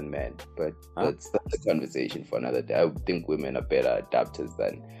better than men, but that's a conversation for another day. I think women are better adapters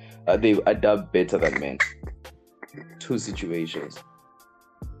than they adapt better than men to situations.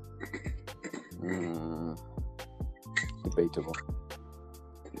 Debatable.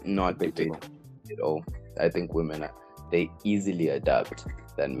 Not debatable at all. I think women they easily adapt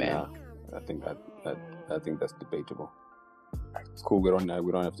than men. Yeah, I think that's debatable. It's cool. We don't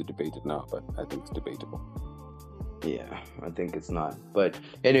have to debate it now, but I think it's debatable. Yeah, I think it's not. But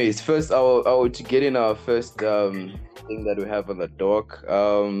anyways, first I will to get in our first thing that we have on the dock.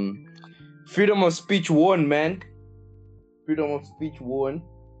 Freedom of speech won, man. Freedom of speech won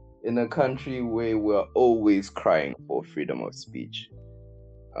in a country where we're always crying for freedom of speech.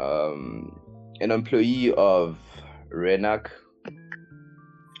 An employee of RENAC,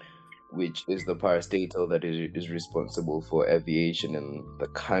 which is the parastatal that is responsible for aviation in the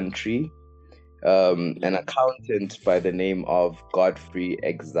country, an accountant by the name of Godfrey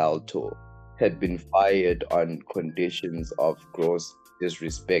Exalto had been fired on conditions of gross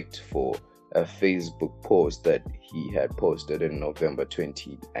disrespect for a Facebook post that he had posted in November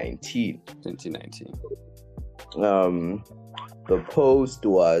 2019. The post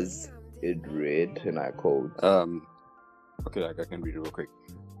it read, and I quote, okay, I can read it real quick.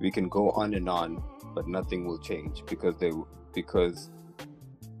 We can go on and on, but nothing will change because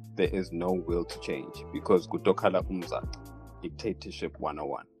there is no will to change, because kutokhala umza, dictatorship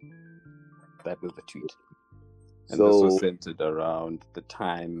 101. That was the tweet. And this was centered around the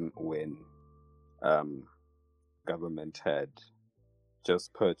time when government had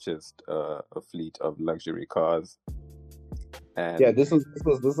just purchased a fleet of luxury cars. And yeah, this was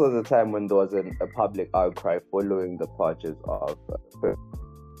the time when there was a public outcry following the purchase of,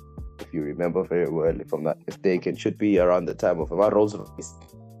 if you remember very well, if I'm not mistaken, should be around the time of Rolls Royce.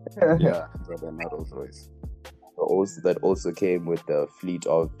 Yeah, brother, not Rolls Royce. That also came with the fleet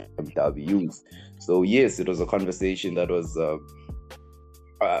of MWs. So yes, it was a conversation that was a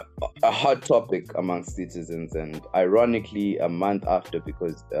hot topic amongst citizens, and ironically, a month after,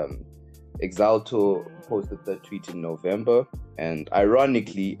 because Exalto posted that tweet in November, and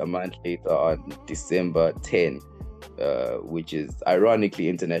ironically, a month later, on December 10, which is ironically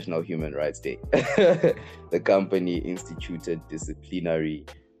International Human Rights Day, the company instituted disciplinary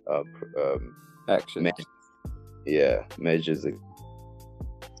action. Measures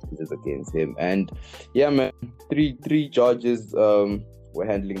against him. And yeah, man, three judges were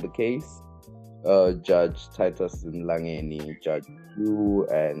handling the case. Judge Titus Mlangeni, Judge Yu,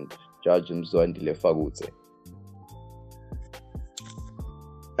 and Judge Mzwandile Fagutse.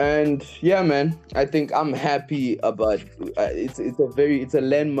 And yeah, man, I think I'm happy about it's a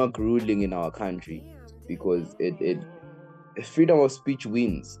landmark ruling in our country, because it freedom of speech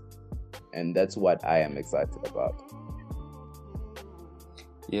wins, and that's what I am excited about.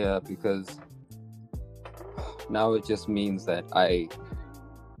 Yeah, because now it just means that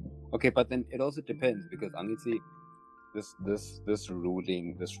but then it also depends, because honestly, this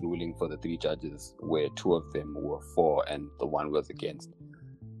ruling for the three judges, where two of them were for and the one was against,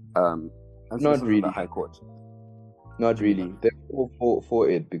 not really. The High Court. Not really. They're all for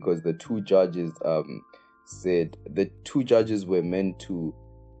it, because the two judges said the two judges were meant to,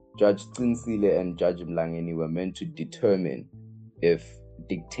 Judge Tsinsile and Judge Mlangeni, were meant to determine if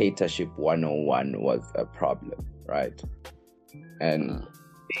dictatorship 101 was a problem, right? And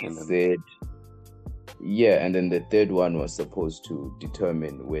they said Yeah, and then the third one was supposed to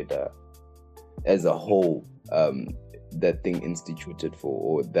determine whether, as a whole, that thing instituted for,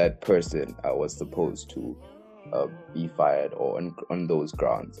 or that person was supposed to be fired, or on those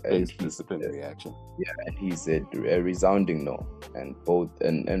grounds. And Face disciplinary action. Yeah, and he said a resounding no. And both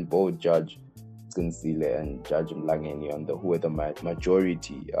Judge Tsinsile and Judge Mlangeni, who were the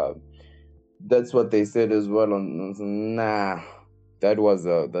majority, that's what they said as well. That was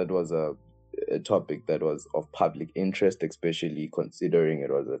a topic that was of public interest, especially considering it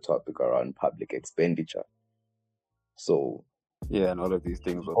was a topic around public expenditure. So yeah, and all of these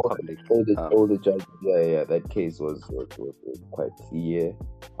things were public. All the judges, that case was quite clear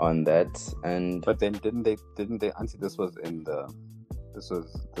on that. And but then didn't they answer? This was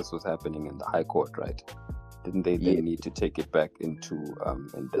happening in the High Court, right? Didn't they then need to take it back into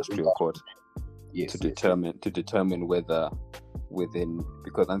industrial court to determine whether within,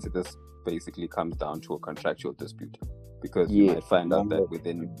 because answer this basically comes down to a contractual dispute, because you might find out that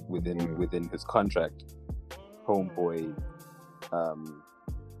within his contract, Homeboy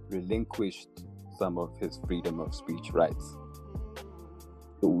relinquished some of his freedom of speech rights,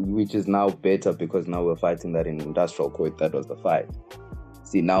 which is now better because now we're fighting that in industrial court. That was the fight.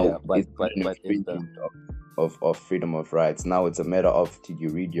 See, now it's of freedom of rights. Now it's a matter of, did you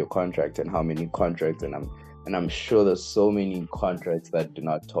read your contract and how many contracts? And I'm sure there's so many contracts that do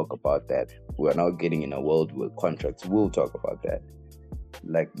not talk about that. We're now getting in a world where contracts will talk about that.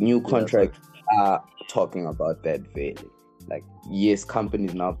 Like new contracts are talking about that very. Like, yes,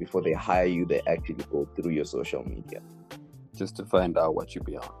 companies now, before they hire you, they actually go through your social media just to find out what you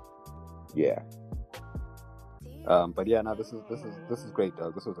be on. Yeah. But yeah, now this is great,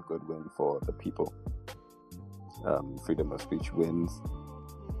 Doug. This was a good win for the people. Freedom of speech wins.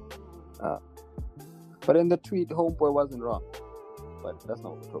 But in the tweet, Homeboy wasn't wrong. But that's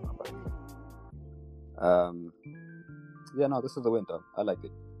not what we're talking about here. Yeah, no, this is a win, Doug. I liked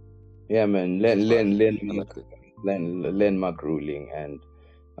it. Yeah, man. Landmark ruling, and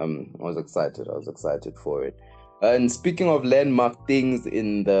I was excited for it. And speaking of landmark things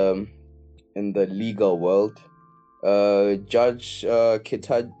in the legal world, Judge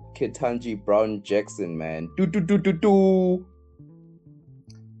Ketanji Brown Jackson, man,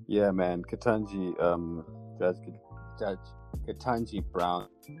 yeah, man, Ketanji, Judge Ketanji Brown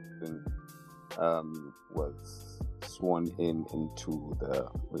was sworn into the.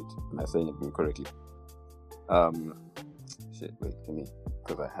 Wait, am I saying it incorrectly? Because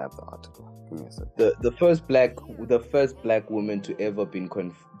I have the article. Give me a second. The first black woman to ever be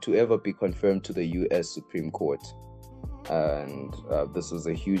confirmed to the U.S. Supreme Court, and this was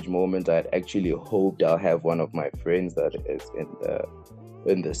a huge moment. I had actually hoped I'll have one of my friends that is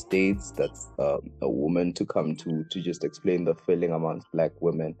in the States, that's a woman, to come to just explain the feeling amongst black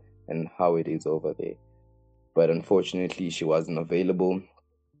women and how it is over there. But unfortunately, she wasn't available.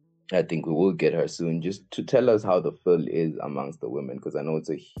 I think we will get her soon, just to tell us how the feel is amongst the women, because I know it's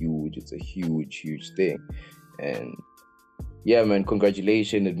a huge thing. And yeah, man,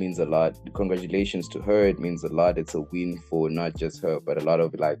 congratulations. It means a lot. Congratulations to her. It means a lot. It's a win for not just her, but a lot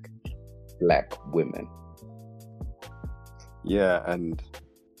of like black women. Yeah, and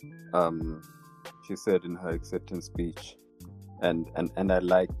she said in her acceptance speech, and I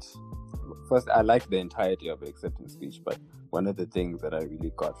liked the entirety of her acceptance speech, but one of the things that I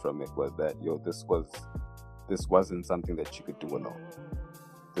really got from it was that this wasn't something that she could do alone.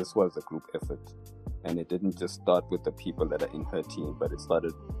 This was a group effort, and it didn't just start with the people that are in her team, but it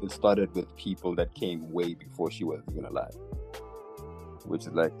started with people that came way before she was even alive, which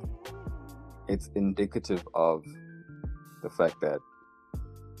is like, it's indicative of the fact that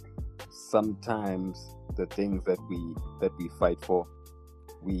sometimes the things that we fight for,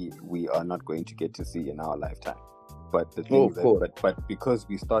 we are not going to get to see in our lifetime. But the thing but because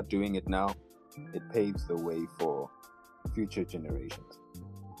we start doing it now, it paves the way for future generations.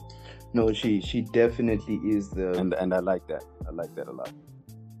 No, she definitely is the, and I like that. I like that a lot.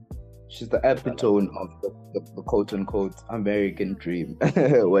 She's the epitome of the quote unquote American dream,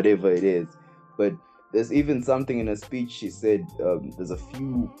 whatever it is. But there's even something in her speech she said. There's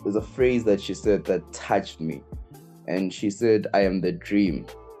a phrase that she said that touched me, and she said, "I am the dream.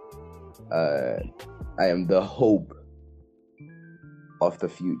 I am the hope of the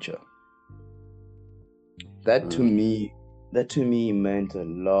future." That to me meant a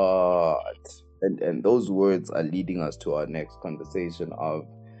lot, and those words are leading us to our next conversation of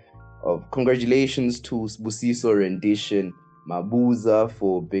congratulations to Busiso rendition Mabuza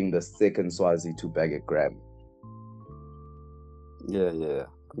for being the second Swazi to bag a Grammy. Yeah.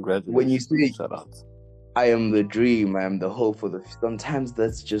 Congratulations. When you say shout outs. I am the dream. I am the hope for the. Sometimes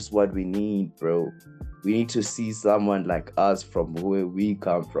that's just what we need, bro. We need to see someone like us from where we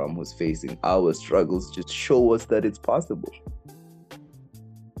come from, who's facing our struggles, just show us that it's possible.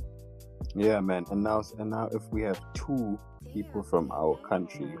 Yeah, man. And now, if we have two people from our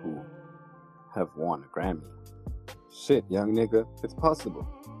country who have won a Grammy, shit, young nigga, it's possible.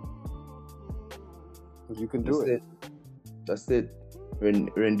 You can do it. That's it.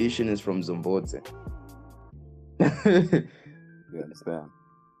 Rendition is from Zimbabwe. You understand?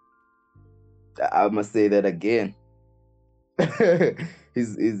 I must say that again.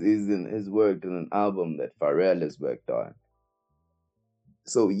 He's worked on an album that Pharrell has worked on.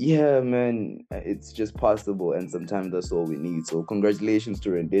 So yeah, man, it's just possible, and sometimes that's all we need. So congratulations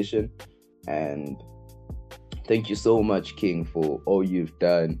to Rendition, and thank you so much, King, for all you've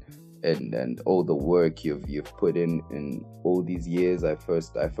done and all the work you've put in all these years. I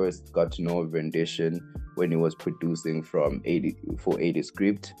first got to know Rendition when he was producing for 80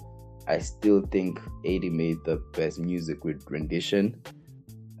 Script. I still think 80 made the best music with Rendition.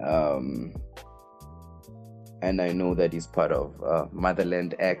 And I know that he's part of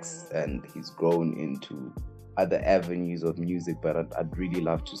Motherland X, and he's grown into other avenues of music, but I'd really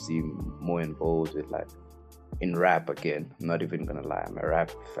love to see him more involved with in rap again. I'm not even gonna lie, I'm a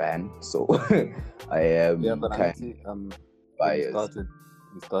rap fan, so I am kind of biased.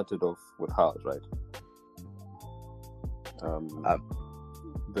 We started off with house, right?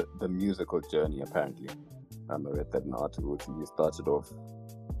 The musical journey, apparently. I read that in an article. You started off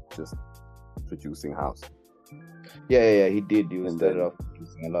just producing house. Yeah, he did. He started off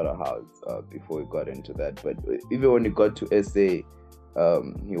producing a lot of house before he got into that. But even when he got to SA,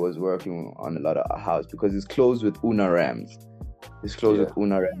 he was working on a lot of house because he's close with Una Rams.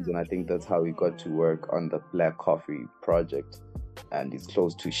 And I think that's how he got to work on the Black Coffee project. And he's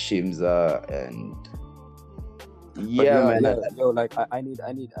close to Shimza and man. I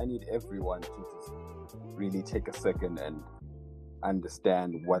need everyone to just really take a second and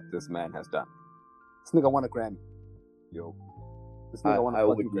understand what this man has done. This nigga won a Grammy. Yo. This nigga won a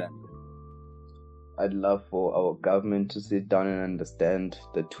fucking Grammy. I'd love for our government to sit down and understand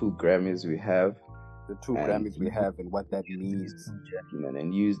the 2 Grammys we have. The 2 Grammys we have and what that means. Gentlemen,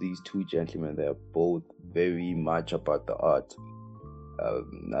 and use these 2 gentlemen. They are both very much about the art.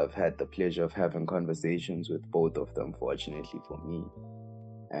 I've had the pleasure of having conversations with both of them, fortunately for me.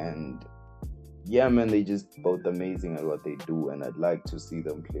 And yeah, man, they just both amazing at what they do, and I'd like to see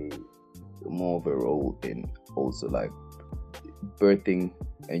them play more of a role in also birthing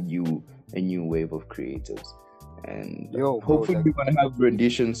a new wave of creatives. And hopefully we're gonna have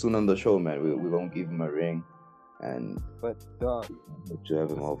Rendition soon on the show, man. We're gonna give him a ring, but dog, to have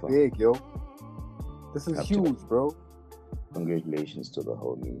him over. Big, yo. This is huge, bro. Congratulations to the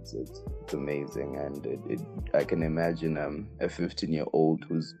homies. It's amazing, and I can imagine a 15-year-old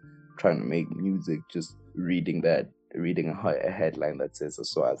who's trying to make music just reading a headline that says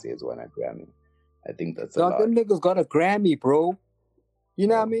Aswazi has won a Grammy. I think that's a lot. Them niggas got a Grammy, bro. You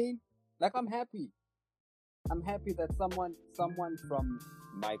know what I mean? I'm happy. I'm happy that someone from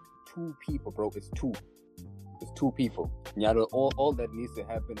 2 people, bro. It's 2. It's 2 people. Yeah, all that needs to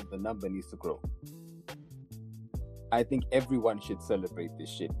happen is the number needs to grow. I think everyone should celebrate this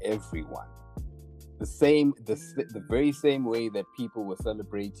shit. Everyone. The very same way that people were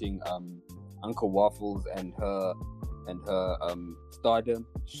celebrating Uncle Waffles and her stardom.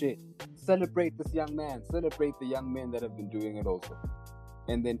 Shit. Celebrate this young man. Celebrate the young men that have been doing it also.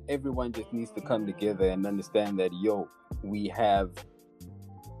 And then everyone just needs to come together and understand that, we have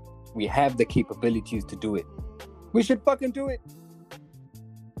the capabilities to do it. We should fucking do it.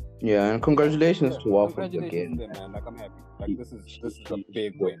 Yeah, and congratulations to Waffles again. Them, man. I'm happy. This is a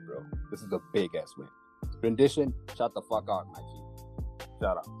big win, bro. This is a big ass win. Rendition, shut the fuck out, my G.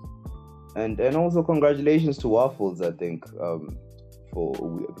 Shout out. And also congratulations to Waffles, I think,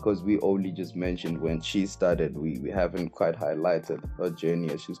 because we only just mentioned when she started. We haven't quite highlighted her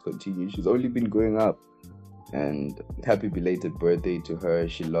journey as she's continued. She's only been going up. And happy belated birthday to her.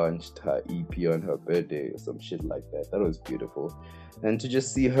 She launched her EP on her birthday or some shit like that. That was beautiful. And to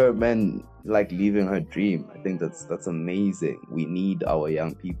just see her, man, living her dream, I think that's amazing. We need our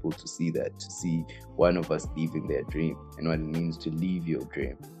young people to see that, to see one of us living their dream and what it means to live your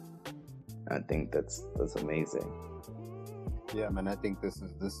dream. I think that's amazing. Yeah, man, I think this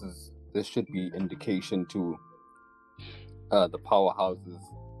should be indication to the powerhouses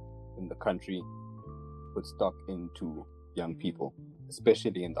in the country put stock into young people,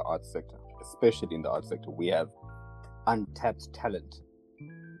 especially in the arts sector. We have untapped talent.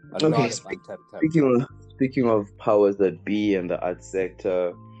 Speaking of powers that be in the arts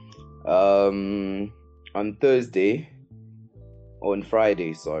sector, on Thursday, on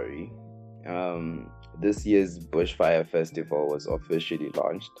Friday, sorry, this year's Bushfire Festival was officially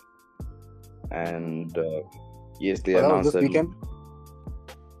launched, and yes, they That was announced this weekend.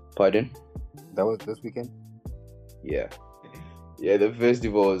 Pardon? That was this weekend. Yeah, the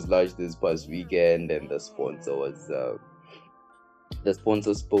festival was launched this past weekend, and the sponsor was the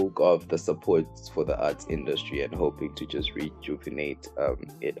sponsor spoke of the support for the arts industry and hoping to just rejuvenate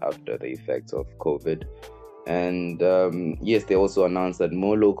it after the effects of COVID. And yes, they also announced that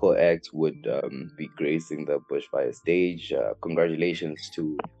more local acts would be gracing the Bushfire stage. Congratulations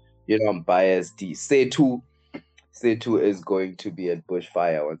to, I'm biased. Setu is going to be at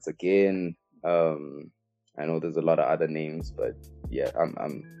Bushfire once again. I know there's a lot of other names, but yeah,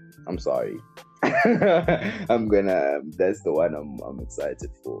 I'm sorry. That's the one I'm excited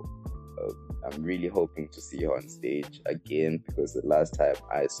for. I'm really hoping to see her on stage again, because the last time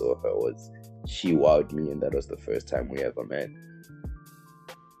I saw her she wowed me, and that was the first time we ever met.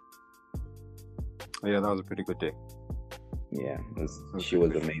 Yeah, that was a pretty good day. Yeah, she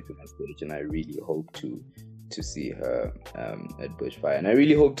was amazing on stage, and I really hope to see her at Bushfire, and I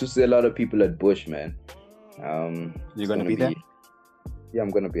really hope to see a lot of people at Bush, man. You're gonna be there? Yeah, I'm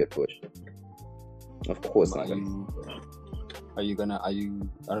gonna be at Bush. Of course, Are you gonna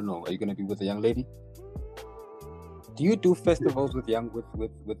be with a young lady? Do you do festivals with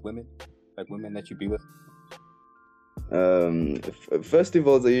women, like women that you be with?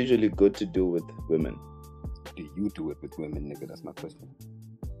 Festivals are usually good to do with women. Do you do it with women, nigga? That's my question.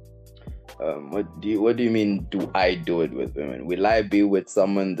 What do you mean? Do I do it with women? Will I be with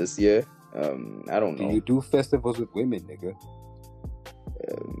someone this year? I don't know. Do you do festivals with women, nigga?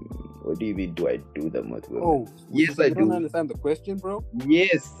 What do you mean? Do I do them with women? Oh, yes, I do. You don't understand the question, bro?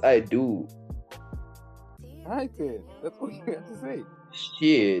 Yes, I do. Alright then, that's what you have to say.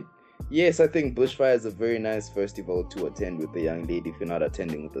 Shit. Yes, I think Bushfire is a very nice festival to attend with a young lady if you're not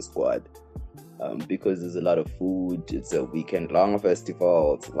attending with a squad. Because there's a lot of food, it's a weekend-long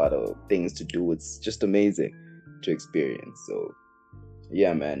festival, it's a lot of things to do. It's just amazing to experience. So,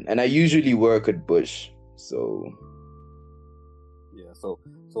 yeah, man. And I usually work at Bush, so... Yeah, so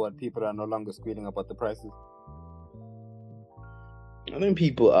what, people are no longer squealing about the prices? I think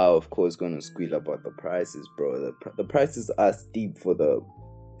people are, of course, going to squeal about the prices, bro. The prices are steep for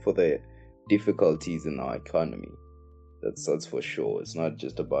the difficulties in our economy. That's for sure. It's not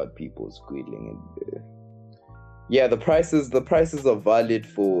just about people squealing. And yeah, the prices are valid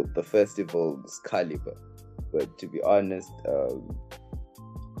for the festival's caliber. But to be honest,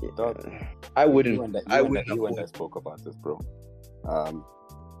 I wouldn't. You and I spoke about this, bro.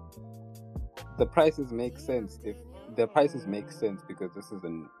 The prices make sense if the prices make sense because this is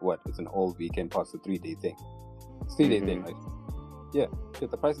it's an all weekend pass, a 3-day thing. It's 3-day thing, right? Yeah,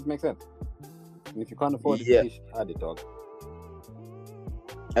 shit, the prices make sense. And if you can't afford it, add it, dog.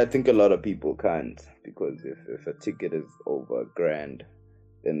 I think a lot of people can't, because if a ticket is over $1,000,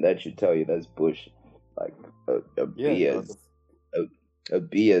 then that should tell you that's Bush. Like a beer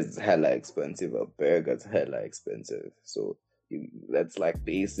is hella expensive, a burger's hella expensive. So that's like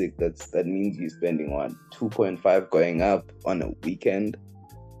basic. That means you're spending on 2.5 going up on a weekend.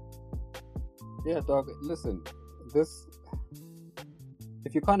 Yeah, dog. Listen,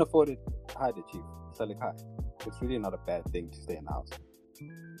 if you can't afford it, hide it, chief. It's really not a bad thing to stay in the house.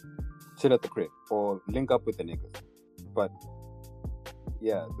 Chill at the crib or link up with the niggas. But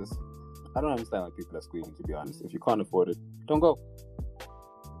yeah, I don't understand why people are squealing, to be honest. If you can't afford it, don't go.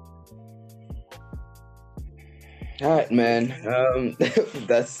 Alright, man.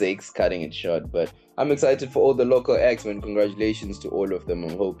 That's sakes cutting it short, but I'm excited for all the local acts, man. Congratulations to all of them.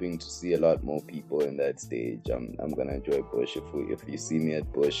 I'm hoping to see a lot more people in that stage. I'm gonna enjoy Bush. If you see me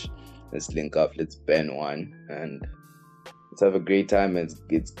at Bush, let's link up, let's bend one, and let's have a great time.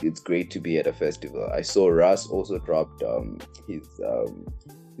 It's great to be at a festival. I saw Russ also dropped he's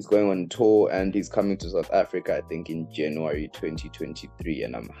going on tour, and he's coming to South Africa, I think in January 2023,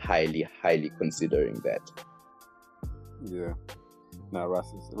 and I'm highly considering that. Yeah. No,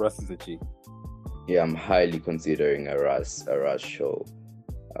 Russ is a G. Yeah, I'm highly considering a Russ show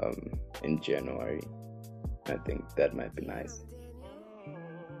in January. I think that might be nice.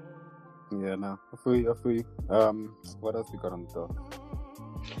 Yeah, no, I feel you. What else we got on the top?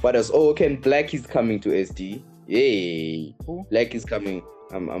 What else? Oh, okay, Black is coming to SD. Yay! Ooh. Black is coming.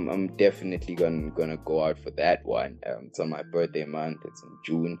 I'm definitely gonna go out for that one. It's on my birthday month. It's in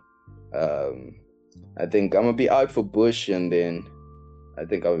June. I think I'm gonna be out for Bush, and then I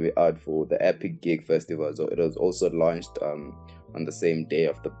think I'll be out for the Epic Gig Festival. So it was also launched on the same day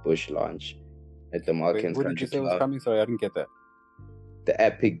of the Bush launch at the Malkins Country Club. What did you say was coming? Sorry, I didn't get that. The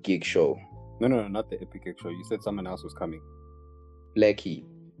Epic Gig Show. No, not the Epic Gig Show. You said someone else was coming. Blackie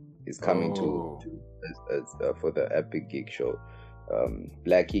is coming Oh. for the Epic Gig Show.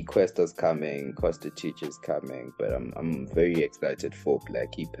 Blackie Questa's coming, Costa Teacher's coming, but I'm very excited for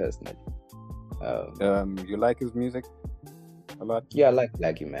Blackie personally. You like his music a lot? Yeah, I like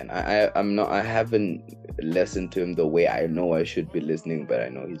Blackie, man. I haven't listened to him the way I know I should be listening, but I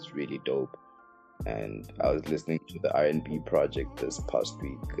know he's really dope. And I was listening to the R&B project this past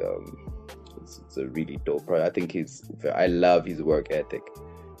week. It's a really dope project. I think I love his work ethic.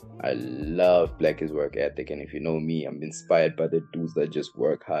 I love Blackie's work ethic, and if you know me, I'm inspired by the dudes that just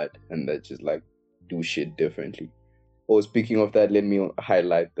work hard and that just like do shit differently. Oh, speaking of that, let me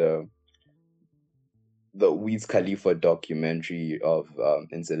highlight the Wiz Khalifa documentary of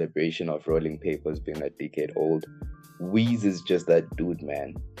in celebration of Rolling Papers being a decade old. Wiz is just that dude,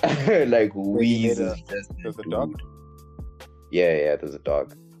 man. Like Wiz is just that There's a dude. dog? Yeah, there's a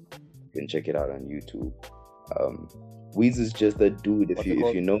dog. You can check it out on YouTube. Wiz is just that dude. If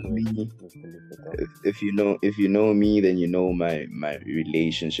you know me, if you know me, then you know my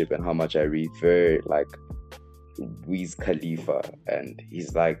relationship and how much I revere like Wiz Khalifa. And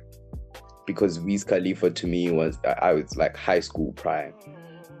he's like, because Wiz Khalifa to me was like high school prime.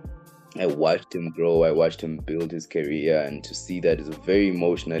 I watched him grow, I watched him build his career, and to see that is very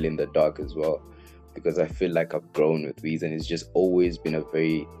emotional in the dark as well, because I feel like I've grown with Wiz, and he's just always been a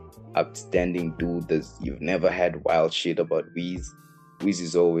very upstanding dude. You've never had wild shit about Wiz. Wiz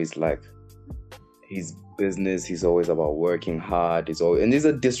is always like his business, he's always about working hard, and he's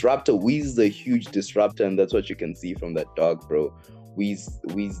a disruptor. Wiz is a huge disruptor, and that's what you can see from that dog, bro. Wiz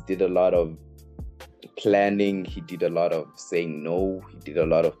did a lot of planning, he did a lot of saying no, he did a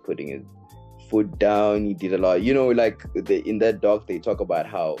lot of putting his foot down, he did a lot, like in that doc they talk about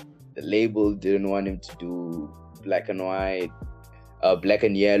how the label didn't want him to do black and white, black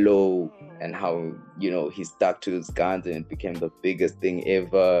and yellow, and how he stuck to his guns and it became the biggest thing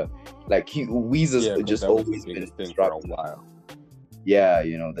ever. Like Wiz has just always been thing for a while. Yeah,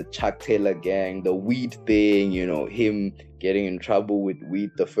 the Chuck Taylor gang, the weed thing, him getting in trouble with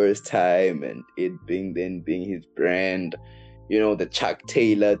weed the first time and it being his brand, the Chuck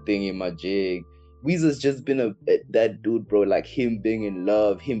Taylor thing in my jig. Wiz has just been that dude, bro, like him being in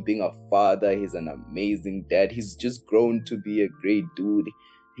love, him being a father. He's an amazing dad. He's just grown to be a great dude.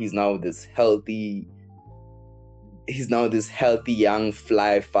 He's now this healthy young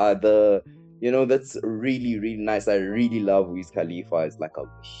fly father. That's really, really nice. I really love Wiz Khalifa as like a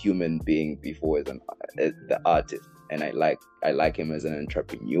human being before as the artist, and I like him as an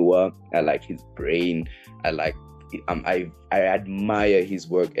entrepreneur. I like his brain. I admire his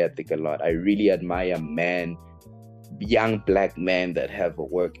work ethic a lot. I really admire young black men that have a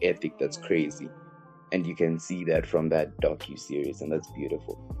work ethic that's crazy, and you can see that from that docu-series, and that's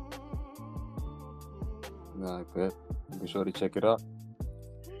beautiful. Good. Be sure to check it out.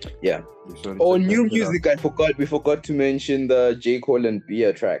 Yeah. New music. We forgot to mention the J. Cole and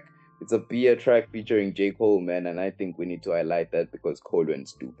Bia track. It's a Bia track featuring J. Cole, man, and I think we need to highlight that because Cole went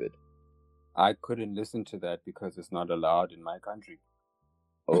stupid. I couldn't listen to that because it's not allowed in my country.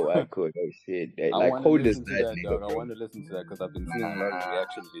 Oh, I could. Oh shit! I Cole is that, nigga. dog. I want to listen to that because I've been seeing a lot of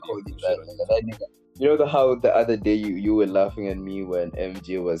reaction Cole videos. is that nigga. How the other day you were laughing at me when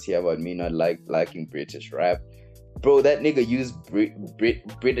MJ was here about me not liking British rap. Bro, that nigga used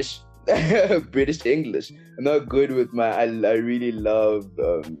British British English. I'm not good with I really love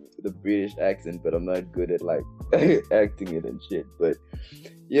the British accent, but I'm not good at like acting it and shit. But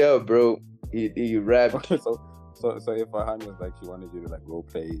yeah, bro, he rapped. So if Farhan was like, she wanted you to like role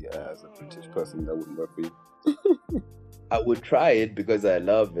play as a British person, that wouldn't work for you. I would try it because I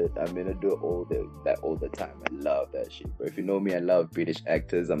love it. I'm gonna do it all the time. I love that shit. But if you know me, I love British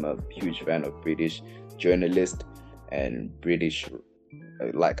actors. I'm a huge fan of British journalists and British.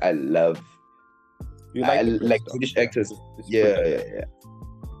 Like I love. You like British actors. Yeah.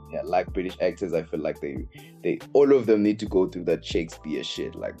 Like British actors, I feel like they all of them need to go through that Shakespeare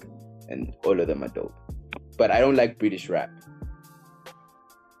shit. Like, and all of them are dope. But I don't like British rap.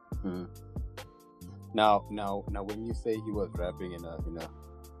 Now, when you say he was rapping in a,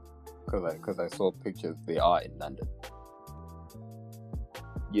 because I saw pictures, they are in London.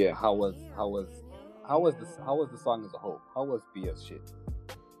 Yeah. How was the song as a whole? How was Bia's shit?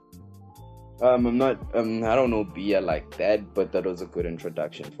 I don't know Bia like that, but that was a good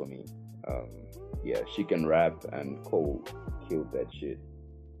introduction for me. Yeah, she can rap and Cole killed that shit.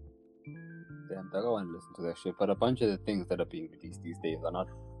 Damn, I want to listen to that shit. But a bunch of the things that are being released these days are not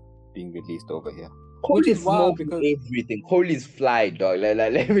being released over here. Cole is smoking everything. Cole is fly, dog.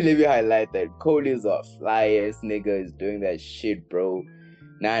 Let me highlight that. Cole is a fly ass nigga. Is doing that shit, bro.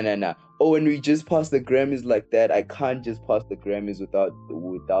 Nah. Oh, when we just passed the Grammys like that, I can't just pass the Grammys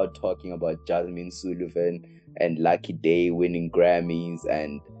without talking about Jasmine Sullivan and Lucky Day winning Grammys.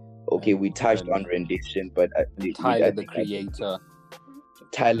 And okay, we touched on rendition, but Tyler the Creator.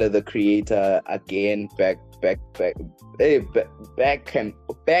 Tyler the Creator again, back, hey, back and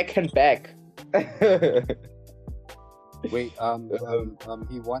back. Wait,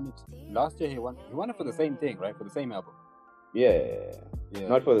 he won it last year. He won it for the same thing, right? For the same album. Yeah.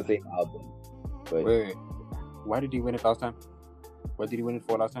 Not for the same album. But wait. Why did he win it last time? What did he win it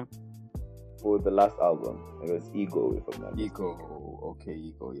for last time? For the last album, it was Ego. If I'm not mistaken. Ego. Okay,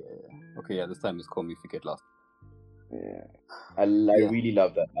 Ego. Yeah. Okay, yeah. This time it's Call Me If You Get Lost. Yeah, I really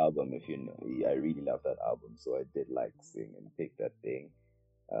love that album. If you know, I really love that album. So I did like sing and pick that thing.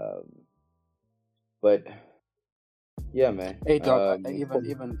 But yeah, man. Hey, dog.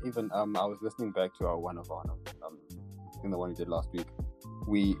 Even I was listening back to our one of our in the one we did last week.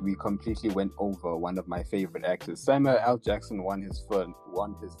 We completely went over one of my favorite actors. Samuel L. Jackson won his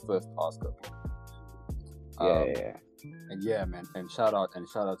first Oscar. Yeah. And yeah, man. And shout out to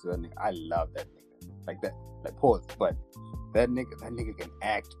that nigga. I love that nigga. Like that. Like pause, but that nigga can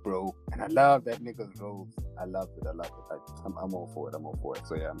act, bro. And I love that nigga's roles. I love it. I'm all for it.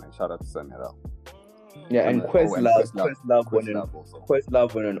 So yeah, man. Shout out to Samuel L. Yeah, and Questlove won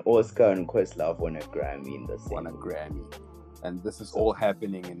an Oscar, and Questlove won a Grammy in the same. Won a Grammy, and this is all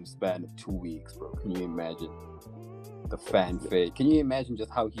happening in the span of 2 weeks, bro. Can you imagine the fanfare? Can you imagine just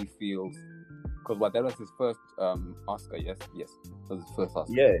how he feels? Because that was his first Oscar. Yes, that was his first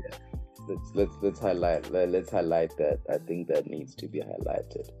Oscar. Yeah. Let's highlight that. I think that needs to be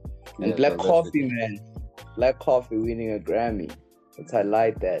highlighted. And Black Coffee, man. Black Coffee winning a Grammy. Let's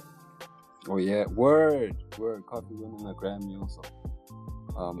highlight that. Oh yeah, word. Coffee winning a Grammy also.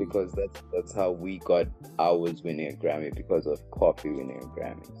 Because that's how we got ours winning a Grammy, because of Coffee winning a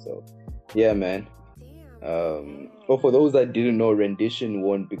Grammy. So yeah, man. For those that didn't know, Rendition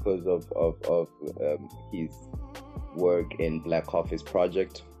won because of his work in Black Coffee's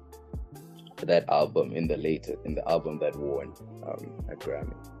project. That album in the album that won a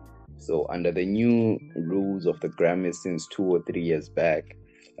Grammy. So under the new rules of the Grammys since 2 or 3 years back,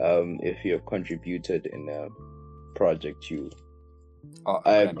 if you have contributed in a project, you are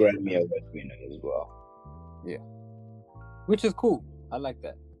a Grammy Award winner as well. Yeah, which is cool. I like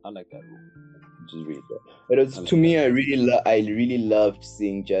that rule. Which is really good. But it was, to me, I really loved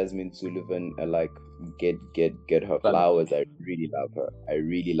seeing Jasmine Sullivan get her flowers. I really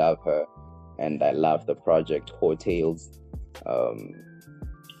love her. And I love the project Whore Tales.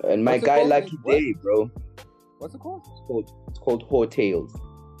 And my guy Lucky Day, bro. What's it called? It's called Whore Tales.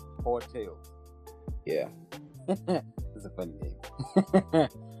 Whore Tales. Yeah. It's a funny name.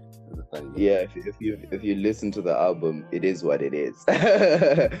 Yeah, if you listen to the album, it is what it is.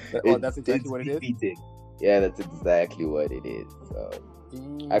 That's exactly what it is? Yeah, that's exactly what it is.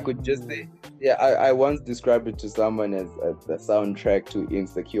 I could just say, yeah, I once described it to someone as the soundtrack to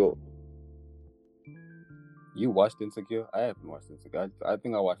Insecure. You watched Insecure? I haven't watched Insecure. I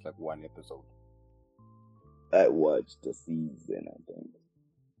think I watched like one episode. I watched the season, I think.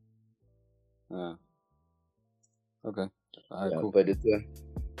 Okay. Cool. But it's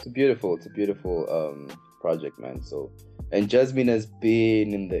a beautiful project, man. So, and Jasmine has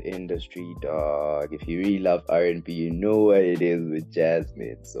been in the industry, dog. If you really love R&B, you know what it is with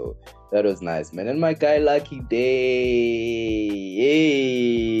Jasmine. So that was nice, man. And my guy Lucky Day,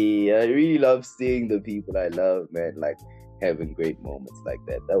 hey, I really love seeing the people I love, man, like having great moments like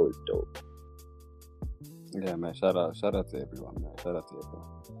that. That was dope. Yeah, man. Shout out to everyone, man. That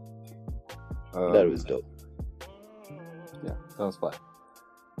was dope. Yeah, that was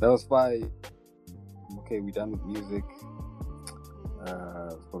fine. Okay, we done with music.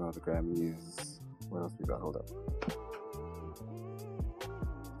 Let's go on the Grammys. What else we got? Hold up.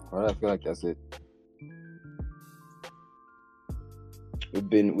 Alright, I feel like that's it. We've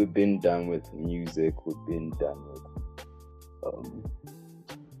been done with music. We've been done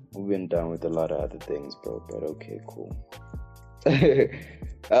with a lot of other things, bro. But okay, cool.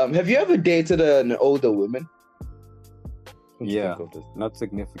 Have you ever dated an older woman? Yeah, not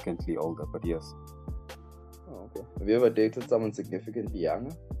significantly older, but yes. Oh, okay. Have you ever dated someone significantly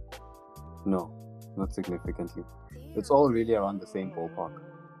younger? No, not significantly. It's all really around the same ballpark.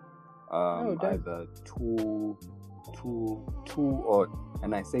 Either two, or,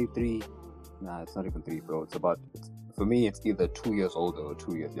 and I say 3. Nah, it's not even 3, bro. For me, it's either 2 years older or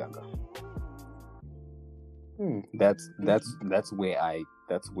 2 years younger. That's where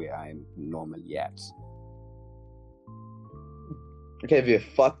I'm normally at. Okay, have you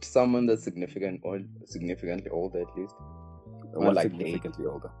fucked someone that's significantly older at least? Or what's like significantly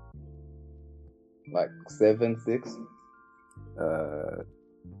older? Like 7, 6.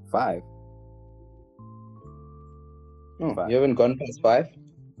 5. Oh, 5. you haven't gone past 5?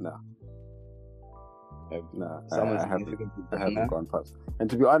 No. No, Someone I haven't. significantly I done haven't that? gone past. And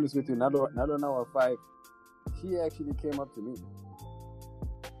to be honest with you, Nalo now at 5, she actually came up to me.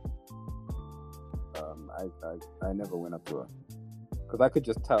 I never went up to her because I could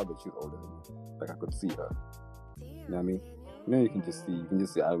just tell that she's older than me. Like I could see her. You know what I mean? You know, you can just see.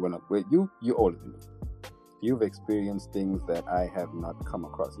 I went up. Wait, you're older than me. You've experienced things that I have not come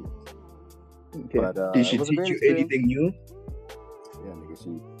across yet. Okay. But, Did she it was a teach great you experience. anything new? Yeah,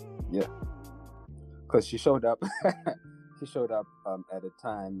 nigga, because she showed up. She showed up at a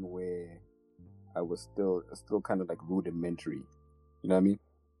time where I was still kind of like rudimentary. You know what I mean?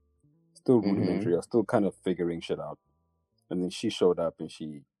 Still rudimentary. I was still kind of figuring shit out. And then she showed up and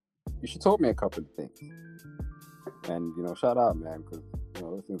she told me a couple of things. And shout out, man, because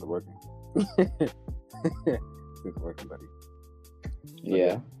those things are working. Things are working, buddy. But,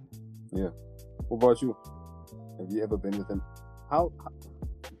 Yeah. What about you? Have you ever been with him? How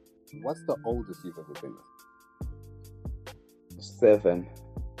what's the oldest you've ever been with? 7.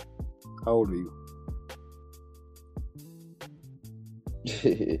 How old are you?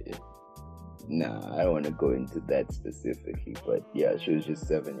 Nah, I don't want to go into that specifically, but yeah, she was just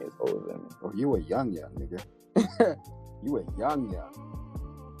 7 years older than me. Oh, you were young, nigga. You were young.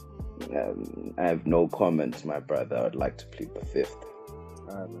 I have no comment, my brother. I would like to plead the 5th.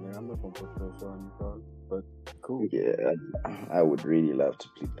 Alright, man, I'm not gonna put pressure on you, dog. But cool. Yeah, I would really love to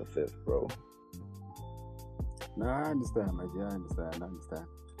plead the 5th, bro. Nah, I understand, my G. I understand.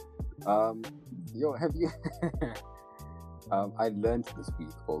 Yo, have you? I learned this week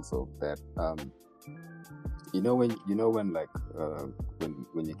also that when like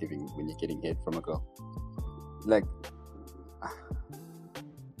when you're getting hit from a girl, like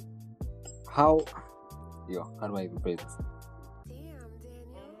how do I even phrase this?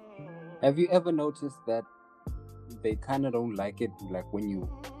 Have you ever noticed that they kind of don't like it, like when you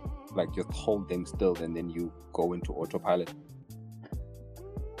like just hold them still and then you go into autopilot?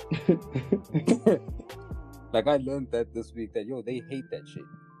 Like I learned that this week that they hate that shit,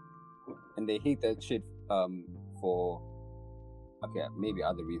 and they hate that shit for maybe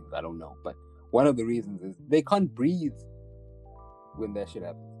other reasons, I don't know, but one of the reasons is they can't breathe when that shit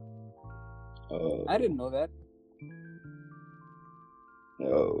happens. I didn't know that.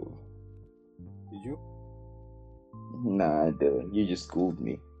 No. Did you? Nah, I don't. You just schooled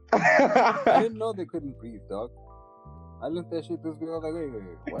me. I didn't know they couldn't breathe, dog. I learned that shit this week. I was like, wait,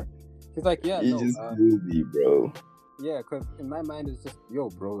 what? He's like, yeah, You just schooled me, bro. Yeah, because in my mind it's just,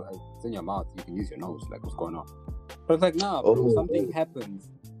 bro, it's in your mouth. You can use your nose. Like, what's going on? But it's like, nah, bro, something happens,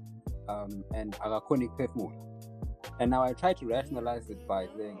 and agakonic pefmul. And now I try to rationalize it by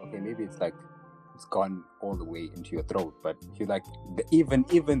saying, okay, maybe it's like it's gone all the way into your throat. But he's like, even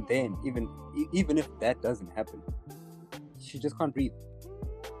then, even if that doesn't happen, she just can't breathe.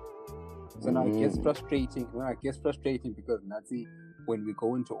 So now it gets frustrating. Because Nazi, when we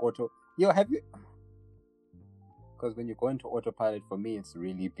go into auto, have you? Because when you go into autopilot, for me, it's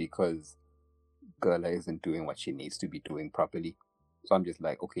really because Gerla isn't doing what she needs to be doing properly. So I'm just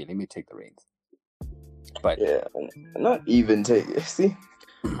like, okay, let me take the reins. But yeah, not even take. See,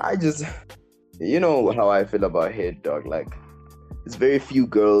 I just, you know how I feel about head, dog. Like, there's very few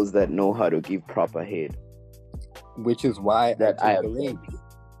girls that know how to give proper head. Which is why That I take the reins.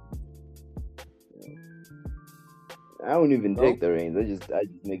 I don't even take the reins. I just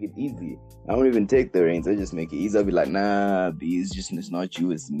make it easy. I don't even take the reins. I just make it easy. I'll be like, nah, B, it's not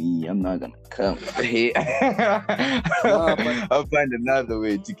you, it's me. I'm not gonna come here. I'll find another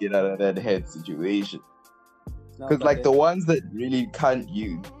way to get out of that head situation. Because the ones that really can't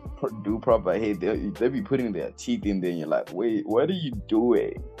do proper head, they'll be putting their teeth in there and you're like, wait, what are you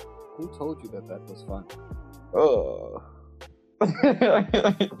doing? Who told you that was fun? Oh.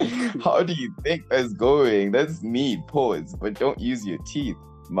 How do you think that's going? That's neat, pause, but don't use your teeth,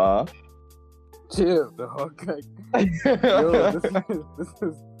 ma. Chill, dog. Like, yo, this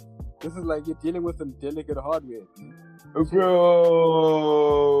is like you're dealing with some delicate hardware. Bro,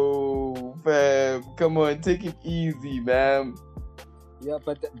 fam, come on, take it easy, man. Yeah,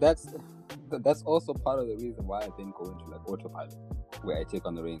 but that's also part of the reason why I didn't go into like autopilot, where I take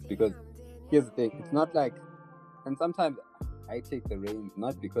on the reins. Because here's the thing, it's not like, and sometimes I take the reins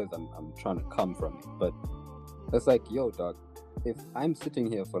not because I'm trying to come from it, but it's like, yo, dog, if I'm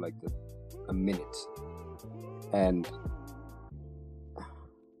sitting here for like a minute, and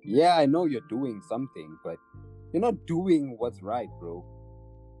yeah, I know you're doing something, but you're not doing what's right, bro.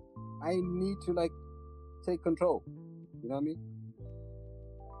 I need to like take control. You know what I mean?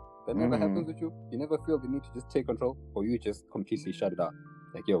 That never happens with you. You never feel the need to just take control, or you just completely shut it out.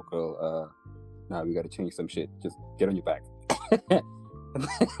 Like, yo, girl, nah, we gotta change some shit. Just get on your back,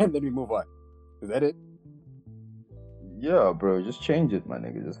 and then we move on. Is that it? Yeah, bro, just change it, my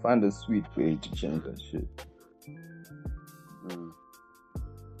nigga. Just find a sweet way to change that shit.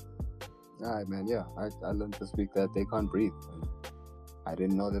 Alright, man. Yeah, I learned this week that they can't breathe. I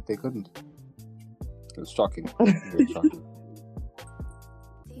didn't know that they couldn't. It was shocking. Very shocking.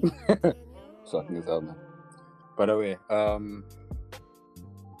 Shocking as hell, man. By the way,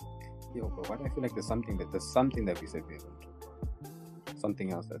 yo, but why do I feel like there's something that we said we haven't?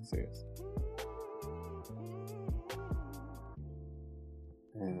 Something else that's serious.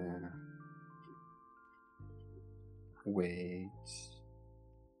 Wait.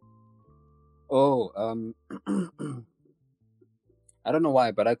 Oh, I don't know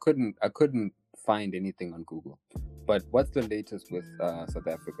why, but I couldn't find anything on Google. But what's the latest with South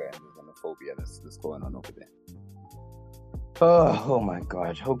Africa and the xenophobia that's going on over there? Oh my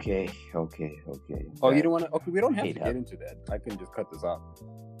God. Okay. Oh, you don't want to? Okay, we don't have to get into that. I can just cut this out.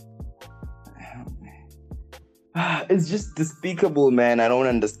 It's just despicable, man. I don't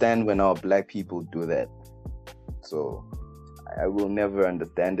understand when our black people do that. So I will never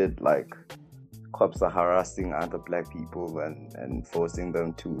understand it. Like, cops are harassing other black people and forcing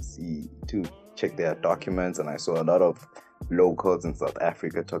them to check their documents. And I saw a lot of locals in South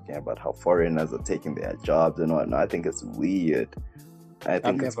Africa talking about how foreigners are taking their jobs and whatnot. I think it's weird. I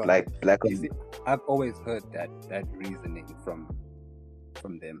think it's black. See, I've always heard that reasoning from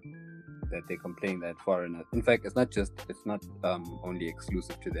them, that they complain that foreigners. In fact, it's not only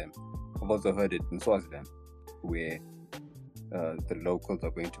exclusive to them. I've also heard it in Swaziland, where the locals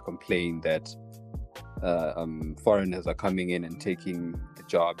are going to complain that foreigners are coming in and taking the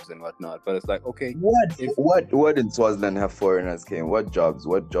jobs and whatnot. But it's like, okay, what in Swaziland have foreigners came? What jobs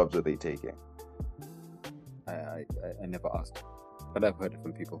are they taking? I never asked, but I've heard it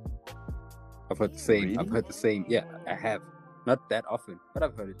from people. I've heard the same. Really? I've heard the same. Yeah, I have. Not that often, but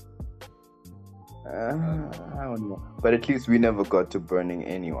I've heard it. I don't know. But at least we never got to burning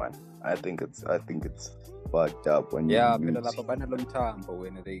anyone. I think it's fucked up when when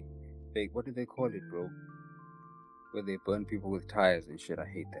they what do they call it, bro? Where they burn people with tires and shit. I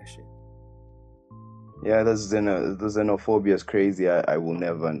hate that shit. Yeah, the xenophobia is crazy. I will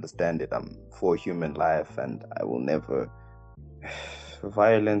never understand it. I'm for human life, and I will never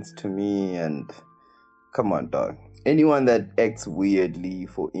violence to me. And come on, dog. Anyone that acts weirdly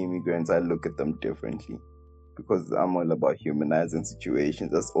for immigrants, I look at them differently, because I'm all about humanizing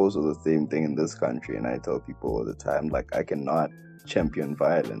situations. That's also the same thing in this country, and I tell people all the time, like, I cannot champion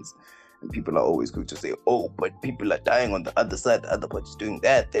violence. And people are always quick to say, oh, but people are dying on the other side, the other party's doing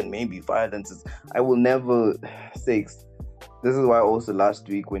that, then maybe violence is... I will never say... This is why also last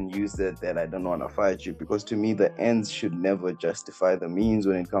week when you said that I don't want to fight you, because to me the ends should never justify the means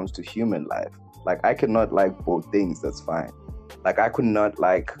when it comes to human life. Like, I cannot like both things, that's fine. Like, I could not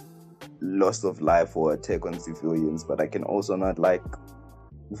like loss of life or attack on civilians, but I can also not like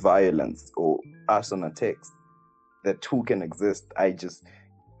violence or arson attacks. The two can exist.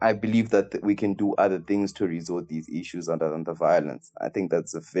 I believe that we can do other things to resolve these issues other than the violence. I think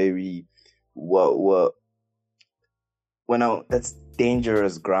that's a very that's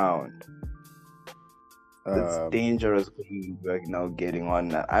dangerous ground. That's dangerous ground right now getting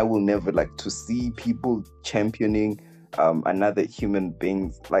on. I will never like to see people championing another human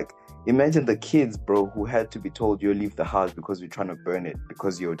being. Like, imagine the kids, bro, who had to be told you leave the house because we're trying to burn it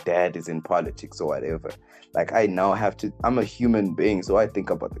because your dad is in politics or whatever. Like, I now have to, I'm a human being, so I think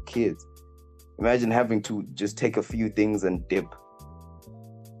about the kids. Imagine having to just take a few things and dip.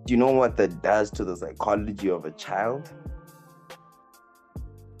 Do you know what that does to the psychology of a child?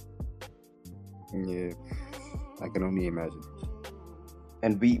 Yeah, I can only imagine.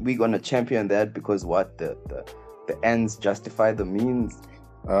 And we're gonna champion that because what the ends justify the means.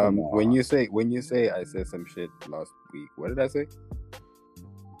 When you say I said some shit last week, what did I say?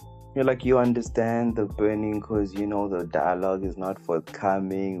 You're like, you understand the burning because you know the dialogue is not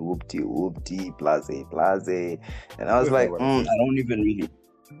forthcoming, whoopty blase. And I was like, I don't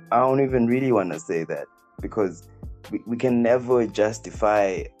even really want to say that, because we can never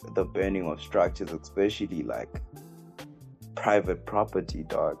justify the burning of structures, especially like private property,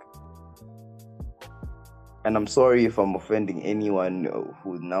 dog. And I'm sorry if I'm offending anyone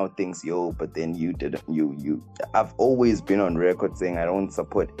who now thinks, but then you didn't. I've always been on record saying I don't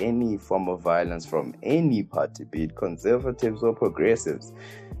support any form of violence from any party, be it conservatives or progressives,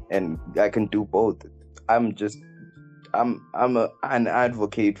 and I can do both. I'm an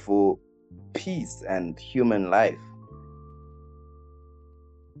advocate for peace and human life.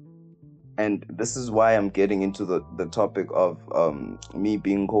 And this is why I'm getting into the topic of me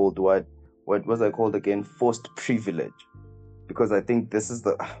being called what was I called again? Forced privilege. Because I think this is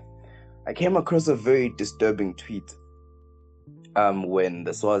I came across a very disturbing tweet when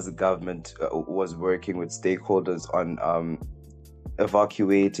the Swazi government was working with stakeholders on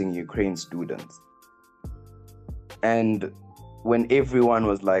evacuating Ukraine students. And when everyone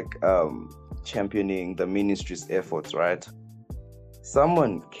was like championing the ministry's efforts, right?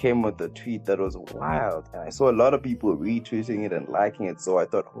 Someone came with a tweet that was wild, and I saw a lot of people retweeting it and liking it. So I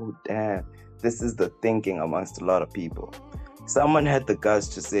thought, oh damn, this is the thinking amongst a lot of people. Someone had the guts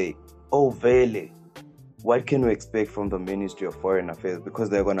to say, oh Vele, what can we expect from the Ministry of Foreign Affairs?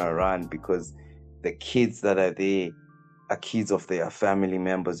 Because they're gonna run, because the kids that are there are kids of their family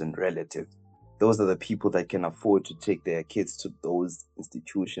members and relatives. Those are the people that can afford to take their kids to those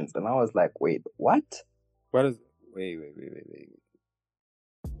institutions. And I was like, wait, what? Wait.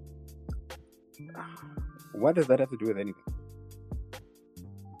 What does that have to do with anything?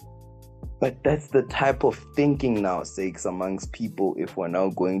 But that's the type of thinking now, Sakes, amongst people, if we're now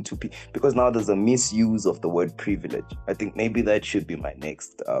going to be... Because now there's a misuse of the word privilege. I think maybe that should be my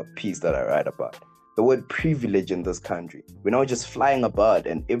next piece that I write about. The word privilege in this country. We're now just flying about,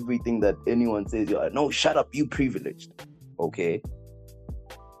 and everything that anyone says, you're like, no, shut up, you privileged. Okay?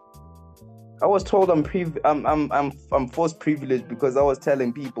 I was told I'm forced privileged because I was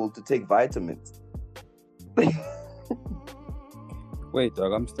telling people to take vitamins. Wait,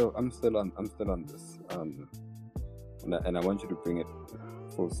 dog. I'm still on this. And I want you to bring it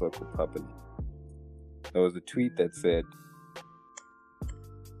full circle properly. There was a tweet that said,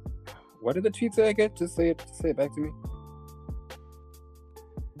 "What did the tweet say again? Just say it back to me."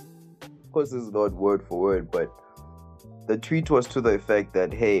 Of course, this is not word for word, but the tweet was to the effect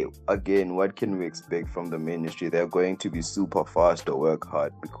that, hey, again, what can we expect from the ministry? They're going to be super fast or work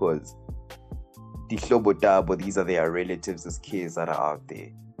hard because these are their relatives as kids that are out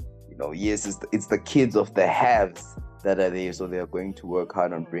there. You know, yes, it's the kids of the haves that are there, so they're going to work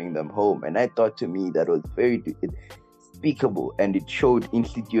hard on bringing them home. And I thought, to me, that was very speakable, and it showed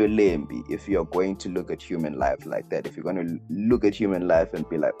Inhlithiyo Lembi if you're going to look at human life like that. If you're going to look at human life and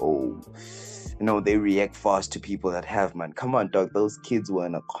be like, oh, you know, they react fast to people that have, man. Come on, dog. Those kids were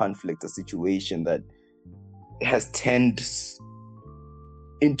in a conflict, a situation that has turned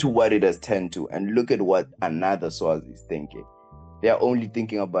into what it has turned to. And look at what another Swazi is thinking. They're only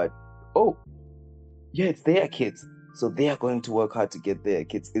thinking about, oh, yeah, it's their kids, so they are going to work hard to get their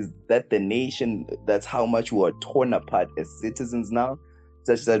kids. Is that the nation? That's how much we are torn apart as citizens now,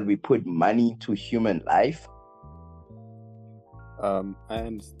 such that we put money to human life. And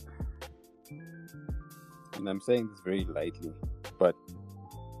I'm saying this very lightly, but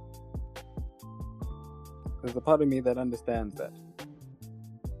there's a part of me that understands that.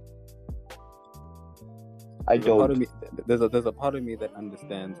 There's a part of me that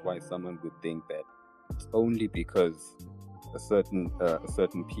understands why someone would think that it's only because a certain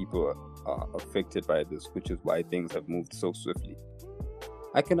people are affected by this, which is why things have moved so swiftly.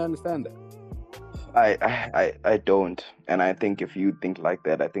 I can understand that. I don't, and I think if you think like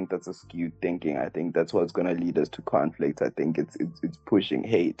that, I think that's a skewed thinking. I think that's what's going to lead us to conflict. I think it's pushing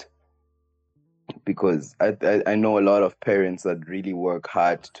hate, because I know a lot of parents that really work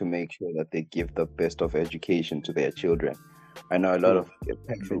hard to make sure that they give the best of education to their children. I know a lot of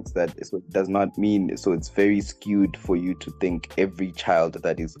parents that, so it does not mean, so it's very skewed for you to think every child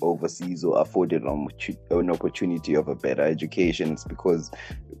that is overseas or afforded an opportunity of a better education, it's because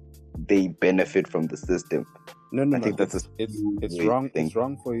they benefit from the system. No. I think it's wrong. Thing. It's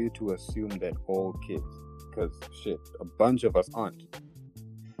wrong for you to assume that all kids, because shit, a bunch of us aren't.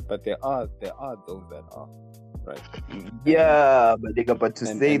 But there are those that are, right? Yeah, but to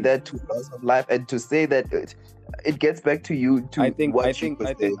say that to loss of life, and to say that it gets back to you. I think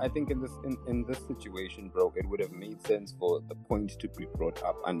in this situation, bro, it would have made sense for the point to be brought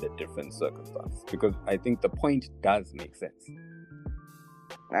up under different circumstances, because I think the point does make sense.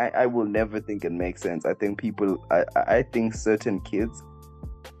 I will never think it makes sense. I think I think certain kids,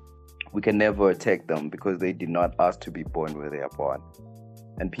 we can never attack them because they did not ask to be born where they are born.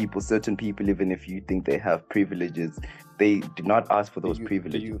 And certain people, even if you think they have privileges, they did not ask for those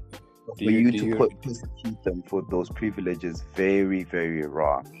privileges. For you to persecute them for those privileges, very, very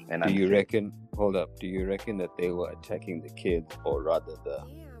wrong. And do you reckon that they were attacking the kids, or rather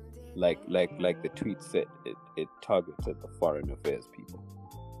like the tweet said, it targeted the foreign affairs people?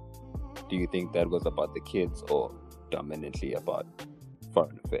 Do you think that was about the kids or dominantly about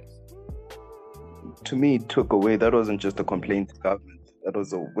foreign affairs? To me, it took away. That wasn't just a complaint to government. That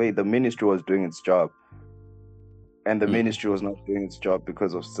was a way the ministry was doing its job. And the ministry was not doing its job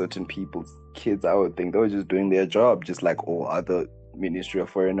because of certain people's kids. I would think they were just doing their job, just like all other Ministry of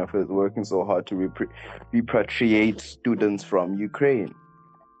Foreign Affairs working so hard to repatriate students from Ukraine.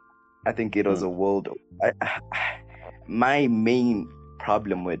 I think it was a world. My main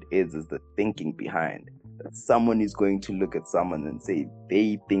problem with is the thinking behind. That someone is going to look at someone and say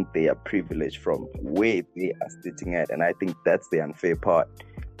they think they are privileged from where they are sitting at, and I think that's the unfair part.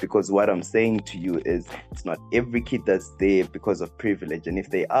 Because what I'm saying to you is, it's not every kid that's there because of privilege, and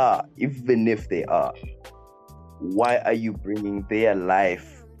even if they are, why are you bringing their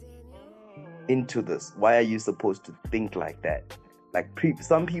life into this? Why are you supposed to think like that? Like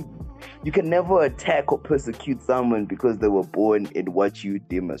some people, you can never attack or persecute someone because they were born in what you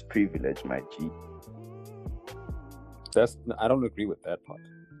deem as privilege, my G. I don't agree with that part.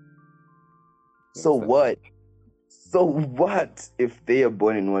 So what? So what if they are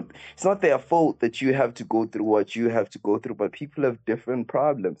born in what? It's not their fault that you have to go through what you have to go through, but people have different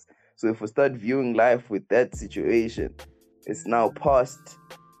problems. So if we start viewing life with that situation, it's now past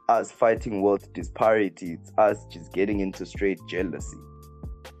us fighting wealth disparity. It's us just getting into straight jealousy.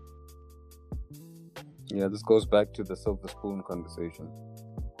 Yeah, this goes back to the silver spoon conversation.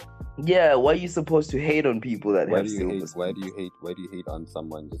 Yeah, why are you supposed to hate on people that have silver spoons? Why do you hate on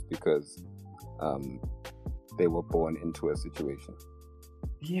someone just because they were born into a situation?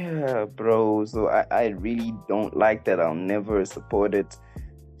 Yeah, bro. So I really don't like that. I'll never support it.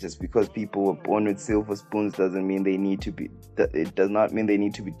 Just because people were born with silver spoons doesn't mean they need to be. It does not mean they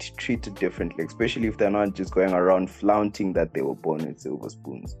need to be treated differently, especially if they're not just going around flaunting that they were born with silver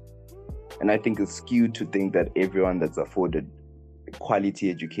spoons. And I think it's skewed to think that everyone that's afforded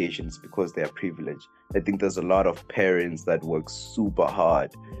quality education is because they are privileged. I think there's a lot of parents that work super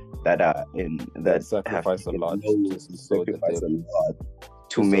hard that sacrifice a lot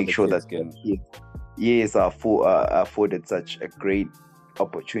to make sure that kids are afforded such a great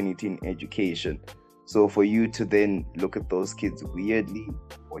opportunity in education. So for you to then look at those kids weirdly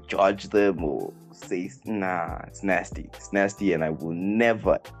or judge them or say, nah, it's nasty, and I will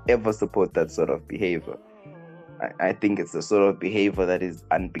never ever support that sort of behavior. I think it's the sort of behavior that is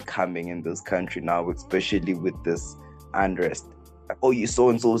unbecoming in this country now, especially with this unrest. Like, oh, you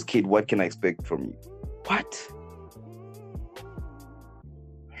so-and-so's kid, what can I expect from you? What?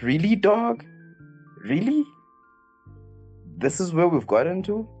 Really, dog? Really? This is where we've gotten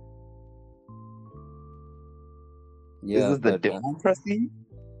to? Yeah, this is the democracy?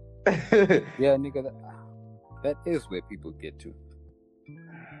 Yeah, nigga, that is where people get to.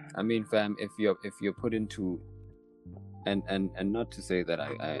 I mean, fam, if you're put into and not to say that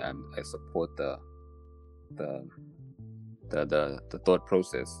I support the thought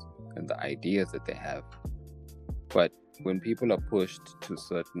process and the ideas that they have, but when people are pushed to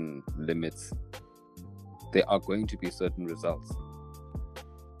certain limits, there are going to be certain results.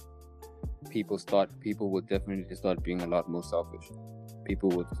 People will definitely start being a lot more selfish. People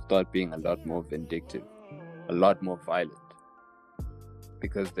will start being a lot more vindictive, a lot more violent,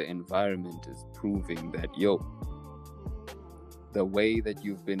 because the environment is proving that, the way that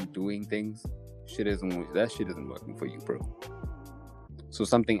you've been doing things, that shit isn't working for you, bro. So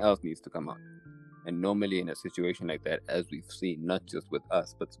something else needs to come out. And normally in a situation like that, as we've seen, not just with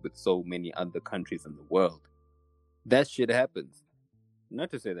us, but with so many other countries in the world, that shit happens.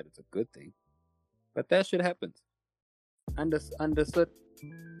 Not to say that it's a good thing, but that shit happens. Understood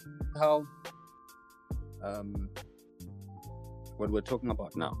how what we're talking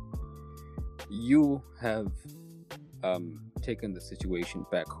about now. You have taken the situation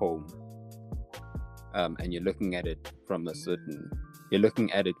back home, and you're looking at it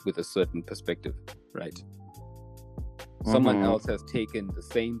with a certain perspective, right? Mm-hmm. Someone else has taken the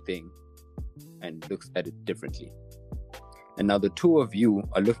same thing and looks at it differently. And now the two of you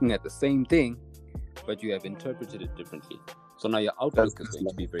are looking at the same thing, but you have interpreted it differently. So now your outlook is going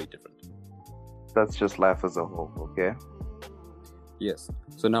to be very different. That's just life as a whole, okay? Yes.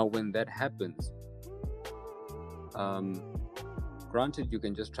 So now when that happens, granted, you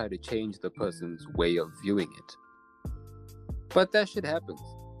can just try to change the person's way of viewing it. But that shit happens.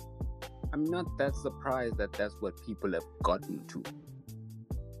 I'm not that surprised that that's what people have gotten to.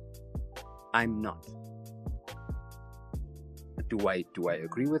 I'm not. Do I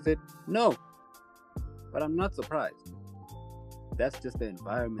agree with it? No. But I'm not surprised. That's just the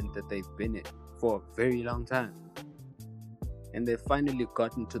environment that they've been in for a very long time. And they've finally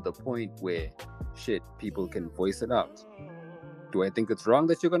gotten to the point where, people can voice it out. Do I think it's wrong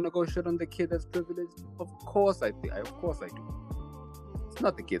that you're gonna go shit on the kid that's privileged? Of course I do. It's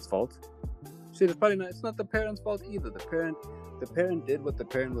not the kid's fault. It's probably not. It's not the parent's fault either. The parent did what the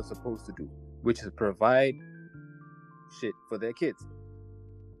parent was supposed to do, which is provide shit for their kids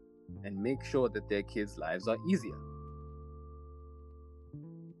and make sure that their kids' lives are easier.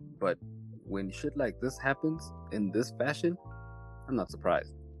 But when shit like this happens in this fashion, I'm not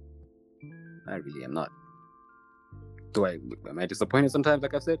surprised. I really am not. Am I disappointed sometimes,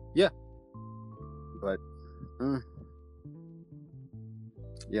 like I've said? Yeah. But,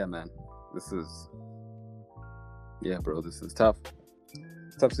 yeah, man. This is tough.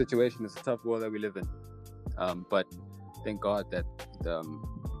 Tough situation. It's a tough world that we live in. But thank God that the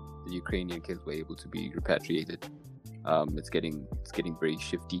Ukrainian kids were able to be repatriated. It's getting very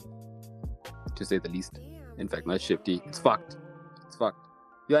shifty, to say the least. In fact, not shifty. It's fucked.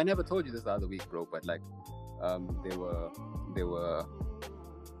 Yeah, I never told you this the other week, bro. But like, there were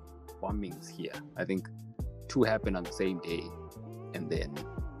bombings here. I think 2 happened on the same day, and then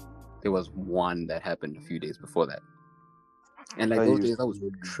there was one that happened a few days before that. And like those days, I was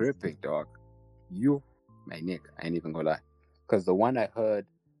tripping, dog. My Nick, I ain't even gonna lie, because the one I heard,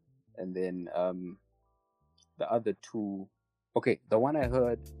 and then the other 2. Okay, the one I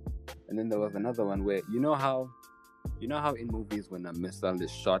heard, and then there was another one where you know how in movies when a missile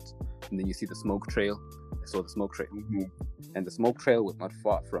is shot, and then you see the smoke trail. I saw the smoke trail, and the smoke trail was not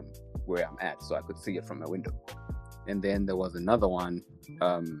far from where I'm at, so I could see it from my window. And then there was another one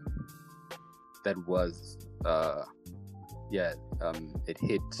that was it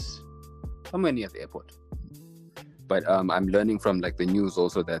hit somewhere near the airport. But I'm learning from like the news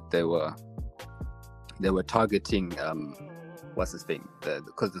also that they were targeting what's his thing,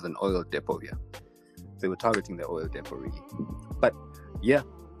 because there's an oil depot here. They were targeting the oil depot really. But yeah,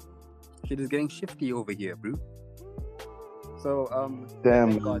 shit is getting shifty over here, bro. So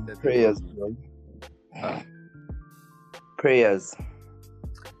damn, prayers, bro. Prayers.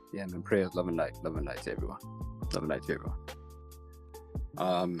 Yeah, man, prayers, love and light to everyone. Love and light to everyone.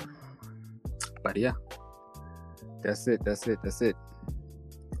 But yeah, that's it.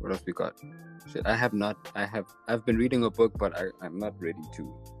 What else we got? Shit, I've been reading a book, but I'm not ready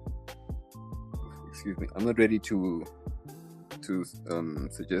to. Excuse me, I'm not ready to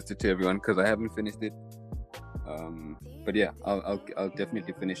suggest it to everyone because I haven't finished it. But yeah, I'll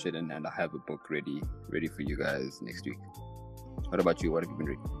definitely finish it and I'll have a book ready for you guys next week. What about you? What have you been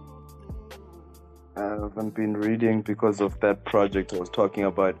reading? I haven't been reading because of that project I was talking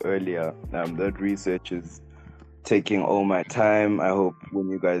about earlier. That research is taking all my time. I hope when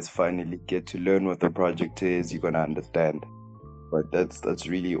you guys finally get to learn what the project is, you're gonna understand. But that's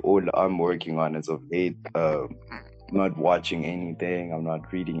really all I'm working on as of late. Not watching anything. I'm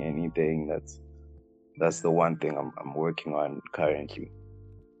not reading anything. That's the one thing I'm working on currently.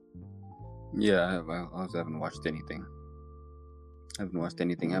 Yeah, I also haven't watched anything.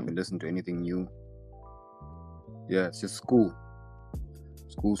 Haven't listened to anything new. Yeah, it's just school,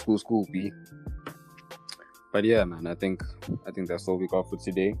 B. But yeah, man, I think that's all we got for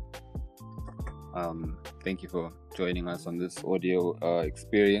today. Thank you for joining us on this audio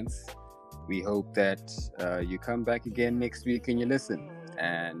experience. We hope that you come back again next week and you listen.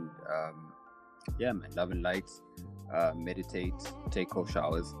 And yeah, man, love and light. Meditate, take cold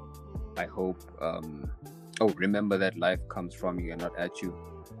showers. I hope. Remember that life comes from you and not at you.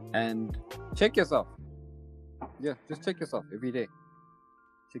 And check yourself. Yeah, just check yourself every day.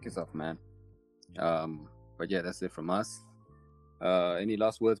 Check yourself, man. But yeah, that's it from us. Any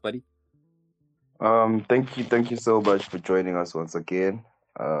last words, buddy? Thank you so much for joining us once again.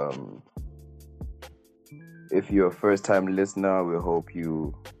 If you're a first-time listener, we hope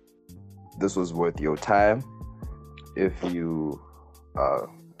this was worth your time. If you are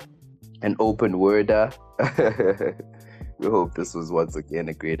an open worder, we hope this was once again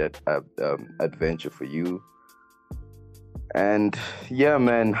a great adventure for you. And yeah,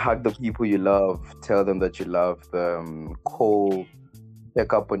 man, hug the people you love. Tell them that you love them. Call,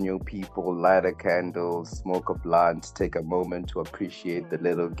 check up on your people, light a candle, smoke a blunt, take a moment to appreciate the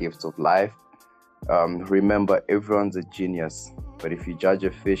little gifts of life. Remember, everyone's a genius, but if you judge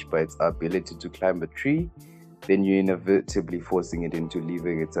a fish by its ability to climb a tree, then you're inevitably forcing it into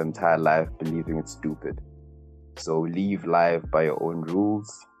living its entire life believing it's stupid. So live life by your own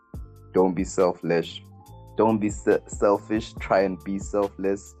rules. Don't be selfish. Don't be selfish. Try and be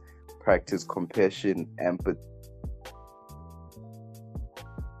selfless. Practice compassion, empathy.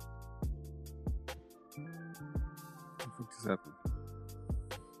 What just happened?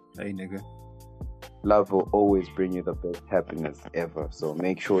 Hey, nigga. Love will always bring you the best happiness ever. So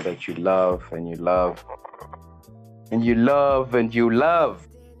make sure that you love and you love and you love and you love.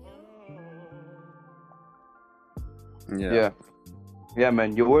 Yeah,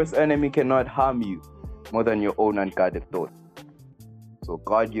 man. Your worst enemy cannot harm you more than your own unguarded thoughts. So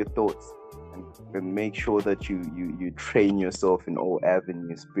guard your thoughts and and make sure that you train yourself in all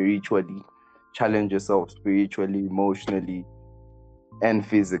avenues, spiritually, challenge yourself spiritually, emotionally, and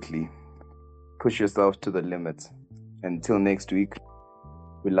physically. Push yourself to the limit. Until next week,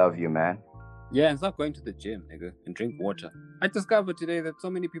 we love you, man. Yeah, and stop going to the gym, nigga, and drink water. I discovered today that so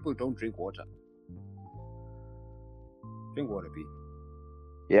many people don't drink water. Drink water, B.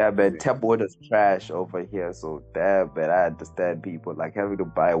 Yeah, but tap water's trash over here, so damn, but I understand people like having to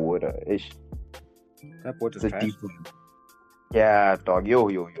buy water. Ish. Tap water's It's a trash. deep one. Yeah, dog. Yo.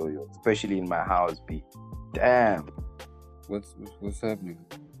 Especially in my house, B. Damn. What's happening?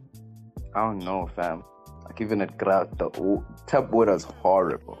 I don't know, fam. Like even at Grat, tap water's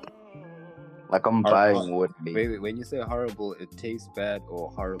horrible. Like I'm buying water. Wait, when you say horrible, it tastes bad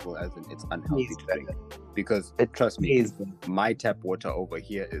or horrible as in it's unhealthy Tastes to drink? Because It trust me, tastes bad. my tap water over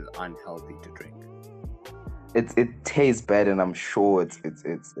here is unhealthy to drink. It tastes bad, and I'm sure it's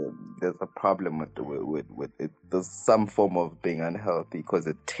there's a problem with it. There's some form of being unhealthy because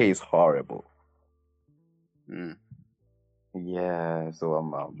it tastes horrible. Mm. Yeah, so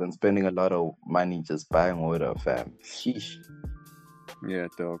I've been spending a lot of money just buying water, fam. Sheesh. Yeah,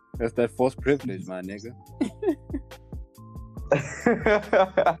 dog. That's that forced privilege, my nigga.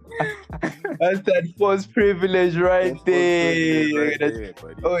 That's that forced privilege right That's forced there. privilege right there,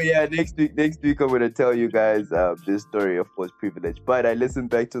 buddy. Oh yeah, next week I'm gonna tell you guys this story of forced privilege. But I listened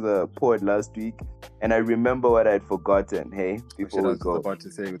back to the pod last week, and I remember what I'd forgotten. Hey, Shit, before I we was go, about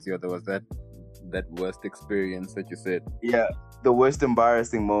to say with you, there was that worst experience that you said. yeah, the worst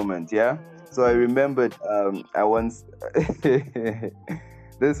embarrassing moment. Yeah, so I remembered. I once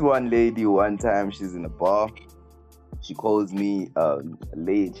this one lady one time, she's in a bar. She calls me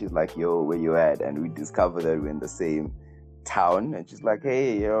late. She's like, "Yo, where you at?" And we discover that we're in the same town. And she's like,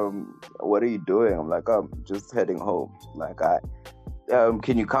 "Hey, what are you doing?" I'm like, "I'm just heading home." She's like,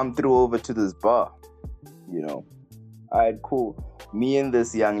 can you come through over to this bar? You know, alright, cool. Me and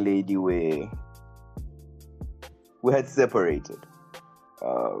this young lady we had separated.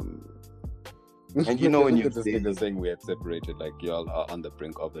 And you know when Look you at this say- nigga saying we had separated, like y'all are on the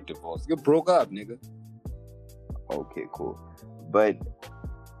brink of a divorce. You broke up, nigga. Okay, cool. But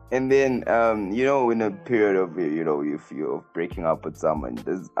and then in a period of if you're breaking up with someone,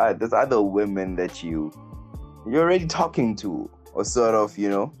 there's other women that you're already talking to, or sort of,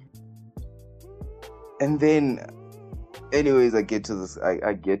 and then anyways I get to this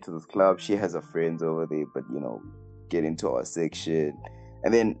club. She has her friends over there, but get into our section,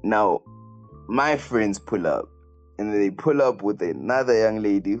 and then now my friends pull up, and they pull up with another young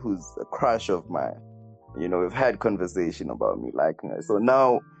lady who's a crush of mine. We've had conversation about me liking her. So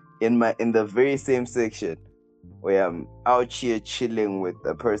now in the very same section where I'm out here chilling with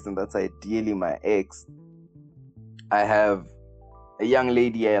a person that's ideally my ex, I have a young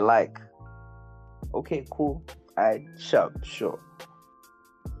lady I like. Okay, cool. Sure.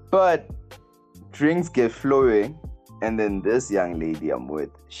 But drinks get flowing, and then this young lady I'm with,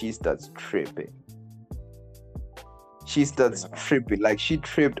 she starts tripping. Like she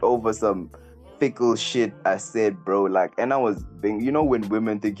tripped over some fickle shit I said, bro. Like, and I was being, when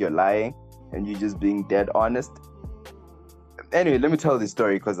women think you're lying and you're just being dead honest. Anyway, let me tell this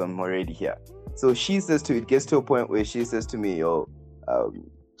story because I'm already here. So it gets to a point where she says to me, "Yo,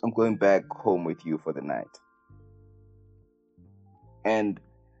 I'm going back home with you for the night." And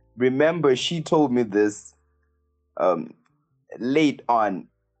remember, she told me this late on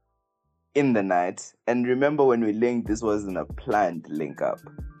in the night. And remember, when we linked, this wasn't a planned link up.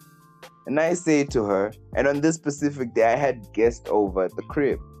 And I say to her, and on this specific day, I had guests over at the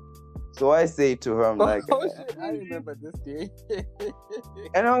crib. So I say to her, I'm like, oh shit, I remember this day.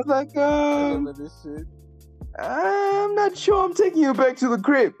 and I was like, I remember this shit. I'm not sure I'm taking you back to the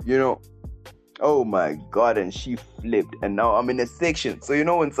crib, Oh my God, and she flipped. And now I'm in a section. So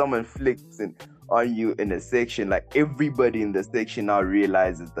when someone flips on you in a section, like everybody in the section now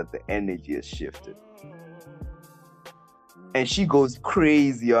realizes that the energy has shifted. And she goes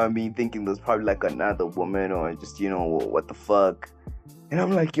crazy on me, thinking there's probably like another woman or just, what the fuck. And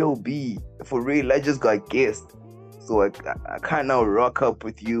I'm like, yo, B, for real, I just got guessed. So I can't now rock up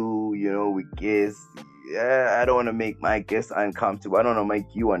with you, with guests. Yeah, I don't want to make my guests uncomfortable. I don't want to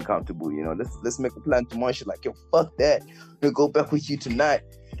make you uncomfortable, Let's make a plan tomorrow. She's like, yo, fuck that. We'll go back with you tonight.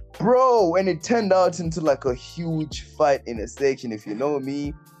 Bro, and it turned out into like a huge fight in a section. If you know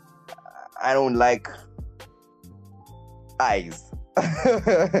me, I don't like eyes.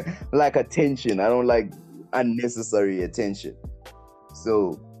 Like attention. I don't like unnecessary attention.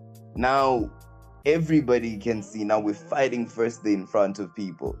 So now everybody can see. Now we're fighting first day in front of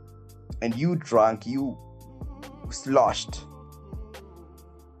people. And you drunk, you sloshed.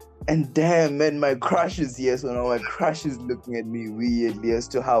 And damn, man, my crush is here. So now my crush is looking at me weirdly as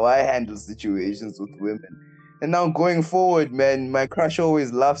to how I handle situations with women. And now going forward, man, my crush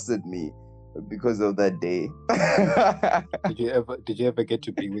always laughs at me because of that day. Did you ever get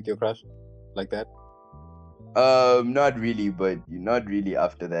to be with your crush like that? Not really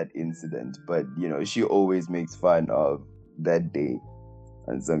after that incident. But you know, she always makes fun of that day.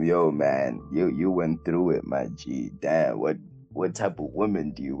 And some, yo, man, you went through it, my G. Damn, what type of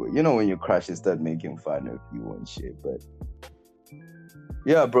woman do you? You know, when your crushes start making fun of you and shit. But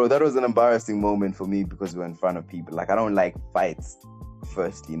yeah, bro, that was an embarrassing moment for me because we're in front of people. Like, I don't like fights.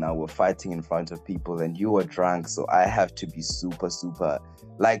 Firstly, now we're fighting in front of people, and you are drunk, so I have to be super.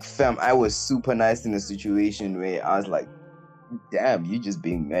 Like, fam, I was super nice in a situation where I was like, damn, you just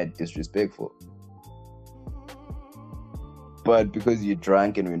being mad disrespectful. But because you're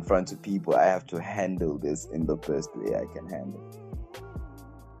drunk and we're in front of people, I have to handle this in the best way I can handle.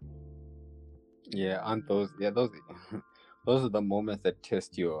 Yeah, aren't those those are the moments that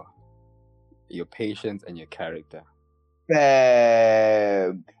test your patience and your character.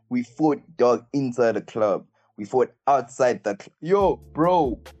 We fought, dog, inside the club. We fought outside the club. Yo,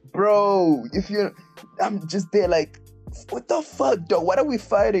 bro, I'm just there like, what the fuck, dog? What are we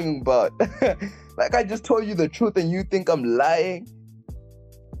fighting about? Like, I just told you the truth and you think I'm lying?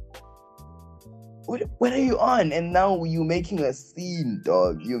 What are you on? And now you're making a scene,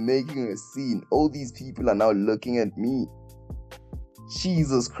 dog. You're making a scene. All these people are now looking at me.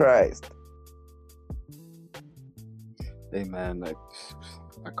 Jesus Christ. Hey, man, like,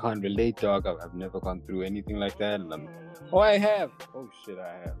 I can't relate, dog. I've never gone through anything like that. And I have. Oh, shit,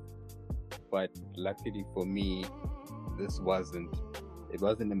 I have. But luckily for me, it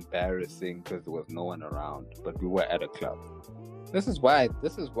wasn't embarrassing because there was no one around, but we were at a club. This is why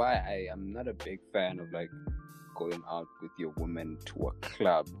I am not a big fan of like going out with your woman to a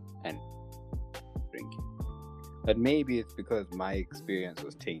club and drinking. But maybe it's because my experience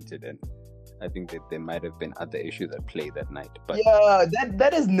was tainted, and I think that there might have been other issues at play that night. But yeah,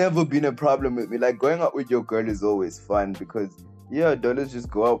 that has never been a problem with me. Like, going out with your girl is always fun because dollars just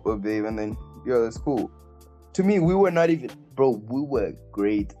go out with babe and then that's cool. To me, we were not even, bro, we were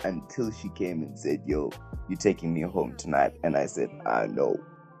great until she came and said, yo, you taking me home tonight? And I said, no.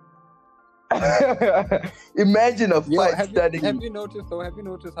 Imagine a fight starting. Have you noticed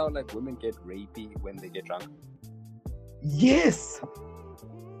how like women get rapey when they get drunk? Yes.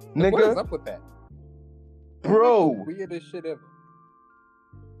 Like, nigga. What is up with that? Bro. That's the weirdest shit ever.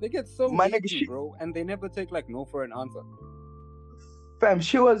 They get so rapey, bro, and they never take like no for an answer. Fam,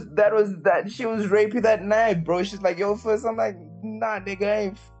 she was rapey that night, bro. She's like, yo, first, I'm like, nah,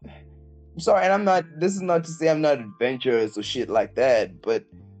 nigga, I'm sorry, and this is not to say I'm not adventurous or shit like that, but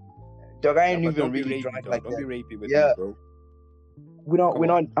dog, I ain't even really drunk like that. Don't be rapey with me,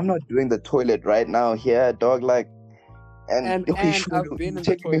 bro. I'm not doing the toilet right now here, dog, like, and I've been in the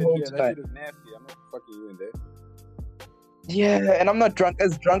toilet here, that shit is nasty. I'm not fucking you in there. Yeah, and I'm not drunk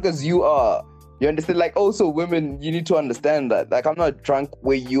as you are. You understand? Like, also, women, you need to understand that. Like, I'm not drunk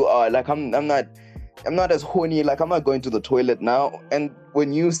where you are. Like, I'm not as horny. Like, I'm not going to the toilet now. And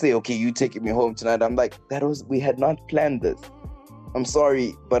when you say, okay, you taking me home tonight, I'm like, we had not planned this. I'm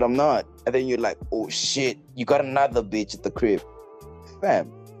sorry, but I'm not. And then you're like, oh shit, you got another bitch at the crib. Fam,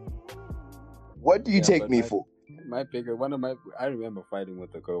 what do you take me for? I remember fighting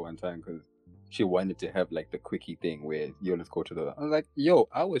with a girl one time because she wanted to have like the quickie thing where let's go to the. I was like, yo,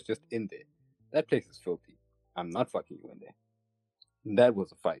 I was just in there. That place is filthy. I'm not fucking you in there. And that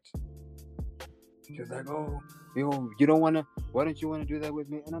was a fight. She was like, oh, yo, you don't wanna. Why don't you wanna do that with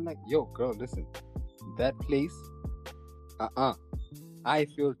me? And I'm like, yo, girl, listen, that place. I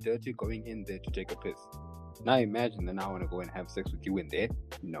feel dirty going in there to take a piss. Now imagine that I want to go and have sex with you in there.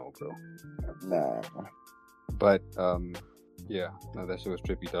 No, bro. Nah. But that shit was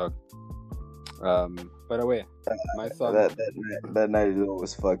trippy, dog. By the way, my song that night is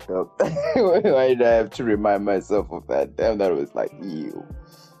always fucked up. Why did I have to remind myself of that? Damn, that was like ew.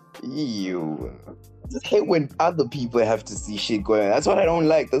 I just hate when other people have to see shit going on. That's what I don't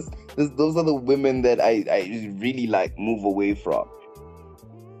like. Those are the women that I really like move away from.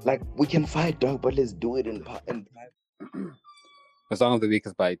 Like, we can fight, dog, but let's do it in private. The song of the week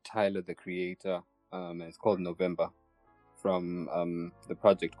is by Tyler, the Creator. And it's called November, from the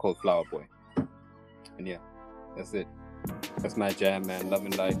project called Flower Boy. And yeah, that's it. That's my jam, man. Love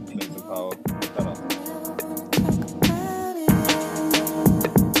and light, strength and power. Shut up.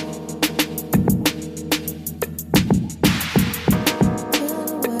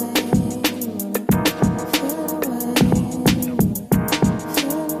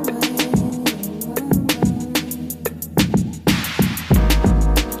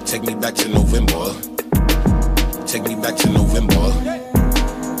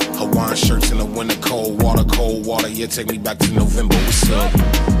 cold water, yeah, take me back to November. What's up?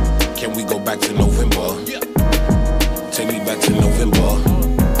 Can we go back to November? Take me back to November.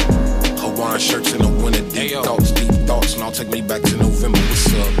 Hawaiian shirts in the winter, deep thoughts, now take me back to November.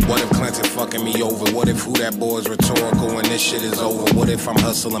 What's up? What if Clanton fucking me over? What if who that boy is rhetorical and this shit is over? What if I'm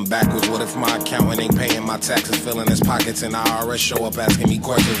hustling backwards? What if my accountant ain't paying my taxes, filling his pockets, and IRS show up asking me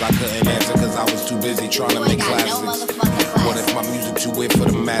questions I couldn't answer because I was too busy trying to make classics? What if my music too weird for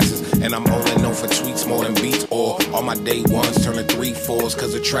the masses and I'm only known for tweets more than beats? Or all my day ones turn to 3/4s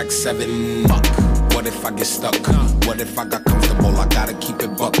cause of track 7? Fuck. What if I get stuck? What if I got comfortable? I gotta keep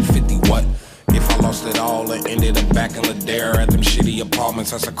it buck 50 what? If I lost it all and ended up back in Ladera at them shitty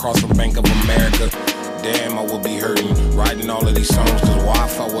apartments that's across from Bank of America. Damn, I would be hurting writing all of these songs cause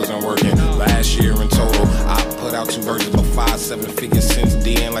Wi-Fi wasn't working. Last year in total, I put out 2 verses of 5-7 figures since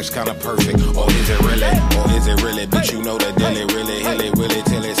then, like's kinda perfect. Or is it really? Or is it really? Bitch, you know that dilly, really, hilly, really,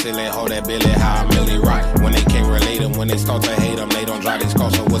 till it's silly, hold that Billy, how I really right. When they can't relate them, when they start to hate them, they don't drive these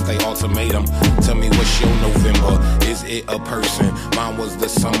cars, so what's they ultimatum? Tell me what's your November? Is it a person? Mine was the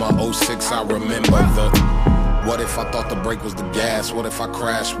summer 06, I remember the... What if I thought the brake was the gas? What if I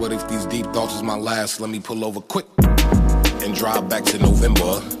crashed? What if these deep thoughts was my last? Let me pull over quick and drive back to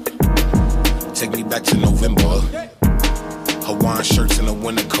November. Take me back to November. Hawaiian shirts in the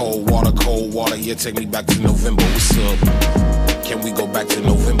winter, cold water, yeah, take me back to November. What's up? Can we go back to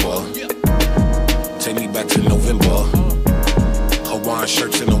November? Take me back to November. Hawaiian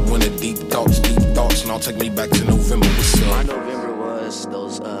shirts in the winter, deep thoughts, now take me back to November. What's up? My November was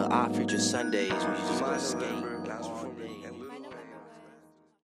those odd future Sundays when you just go skate.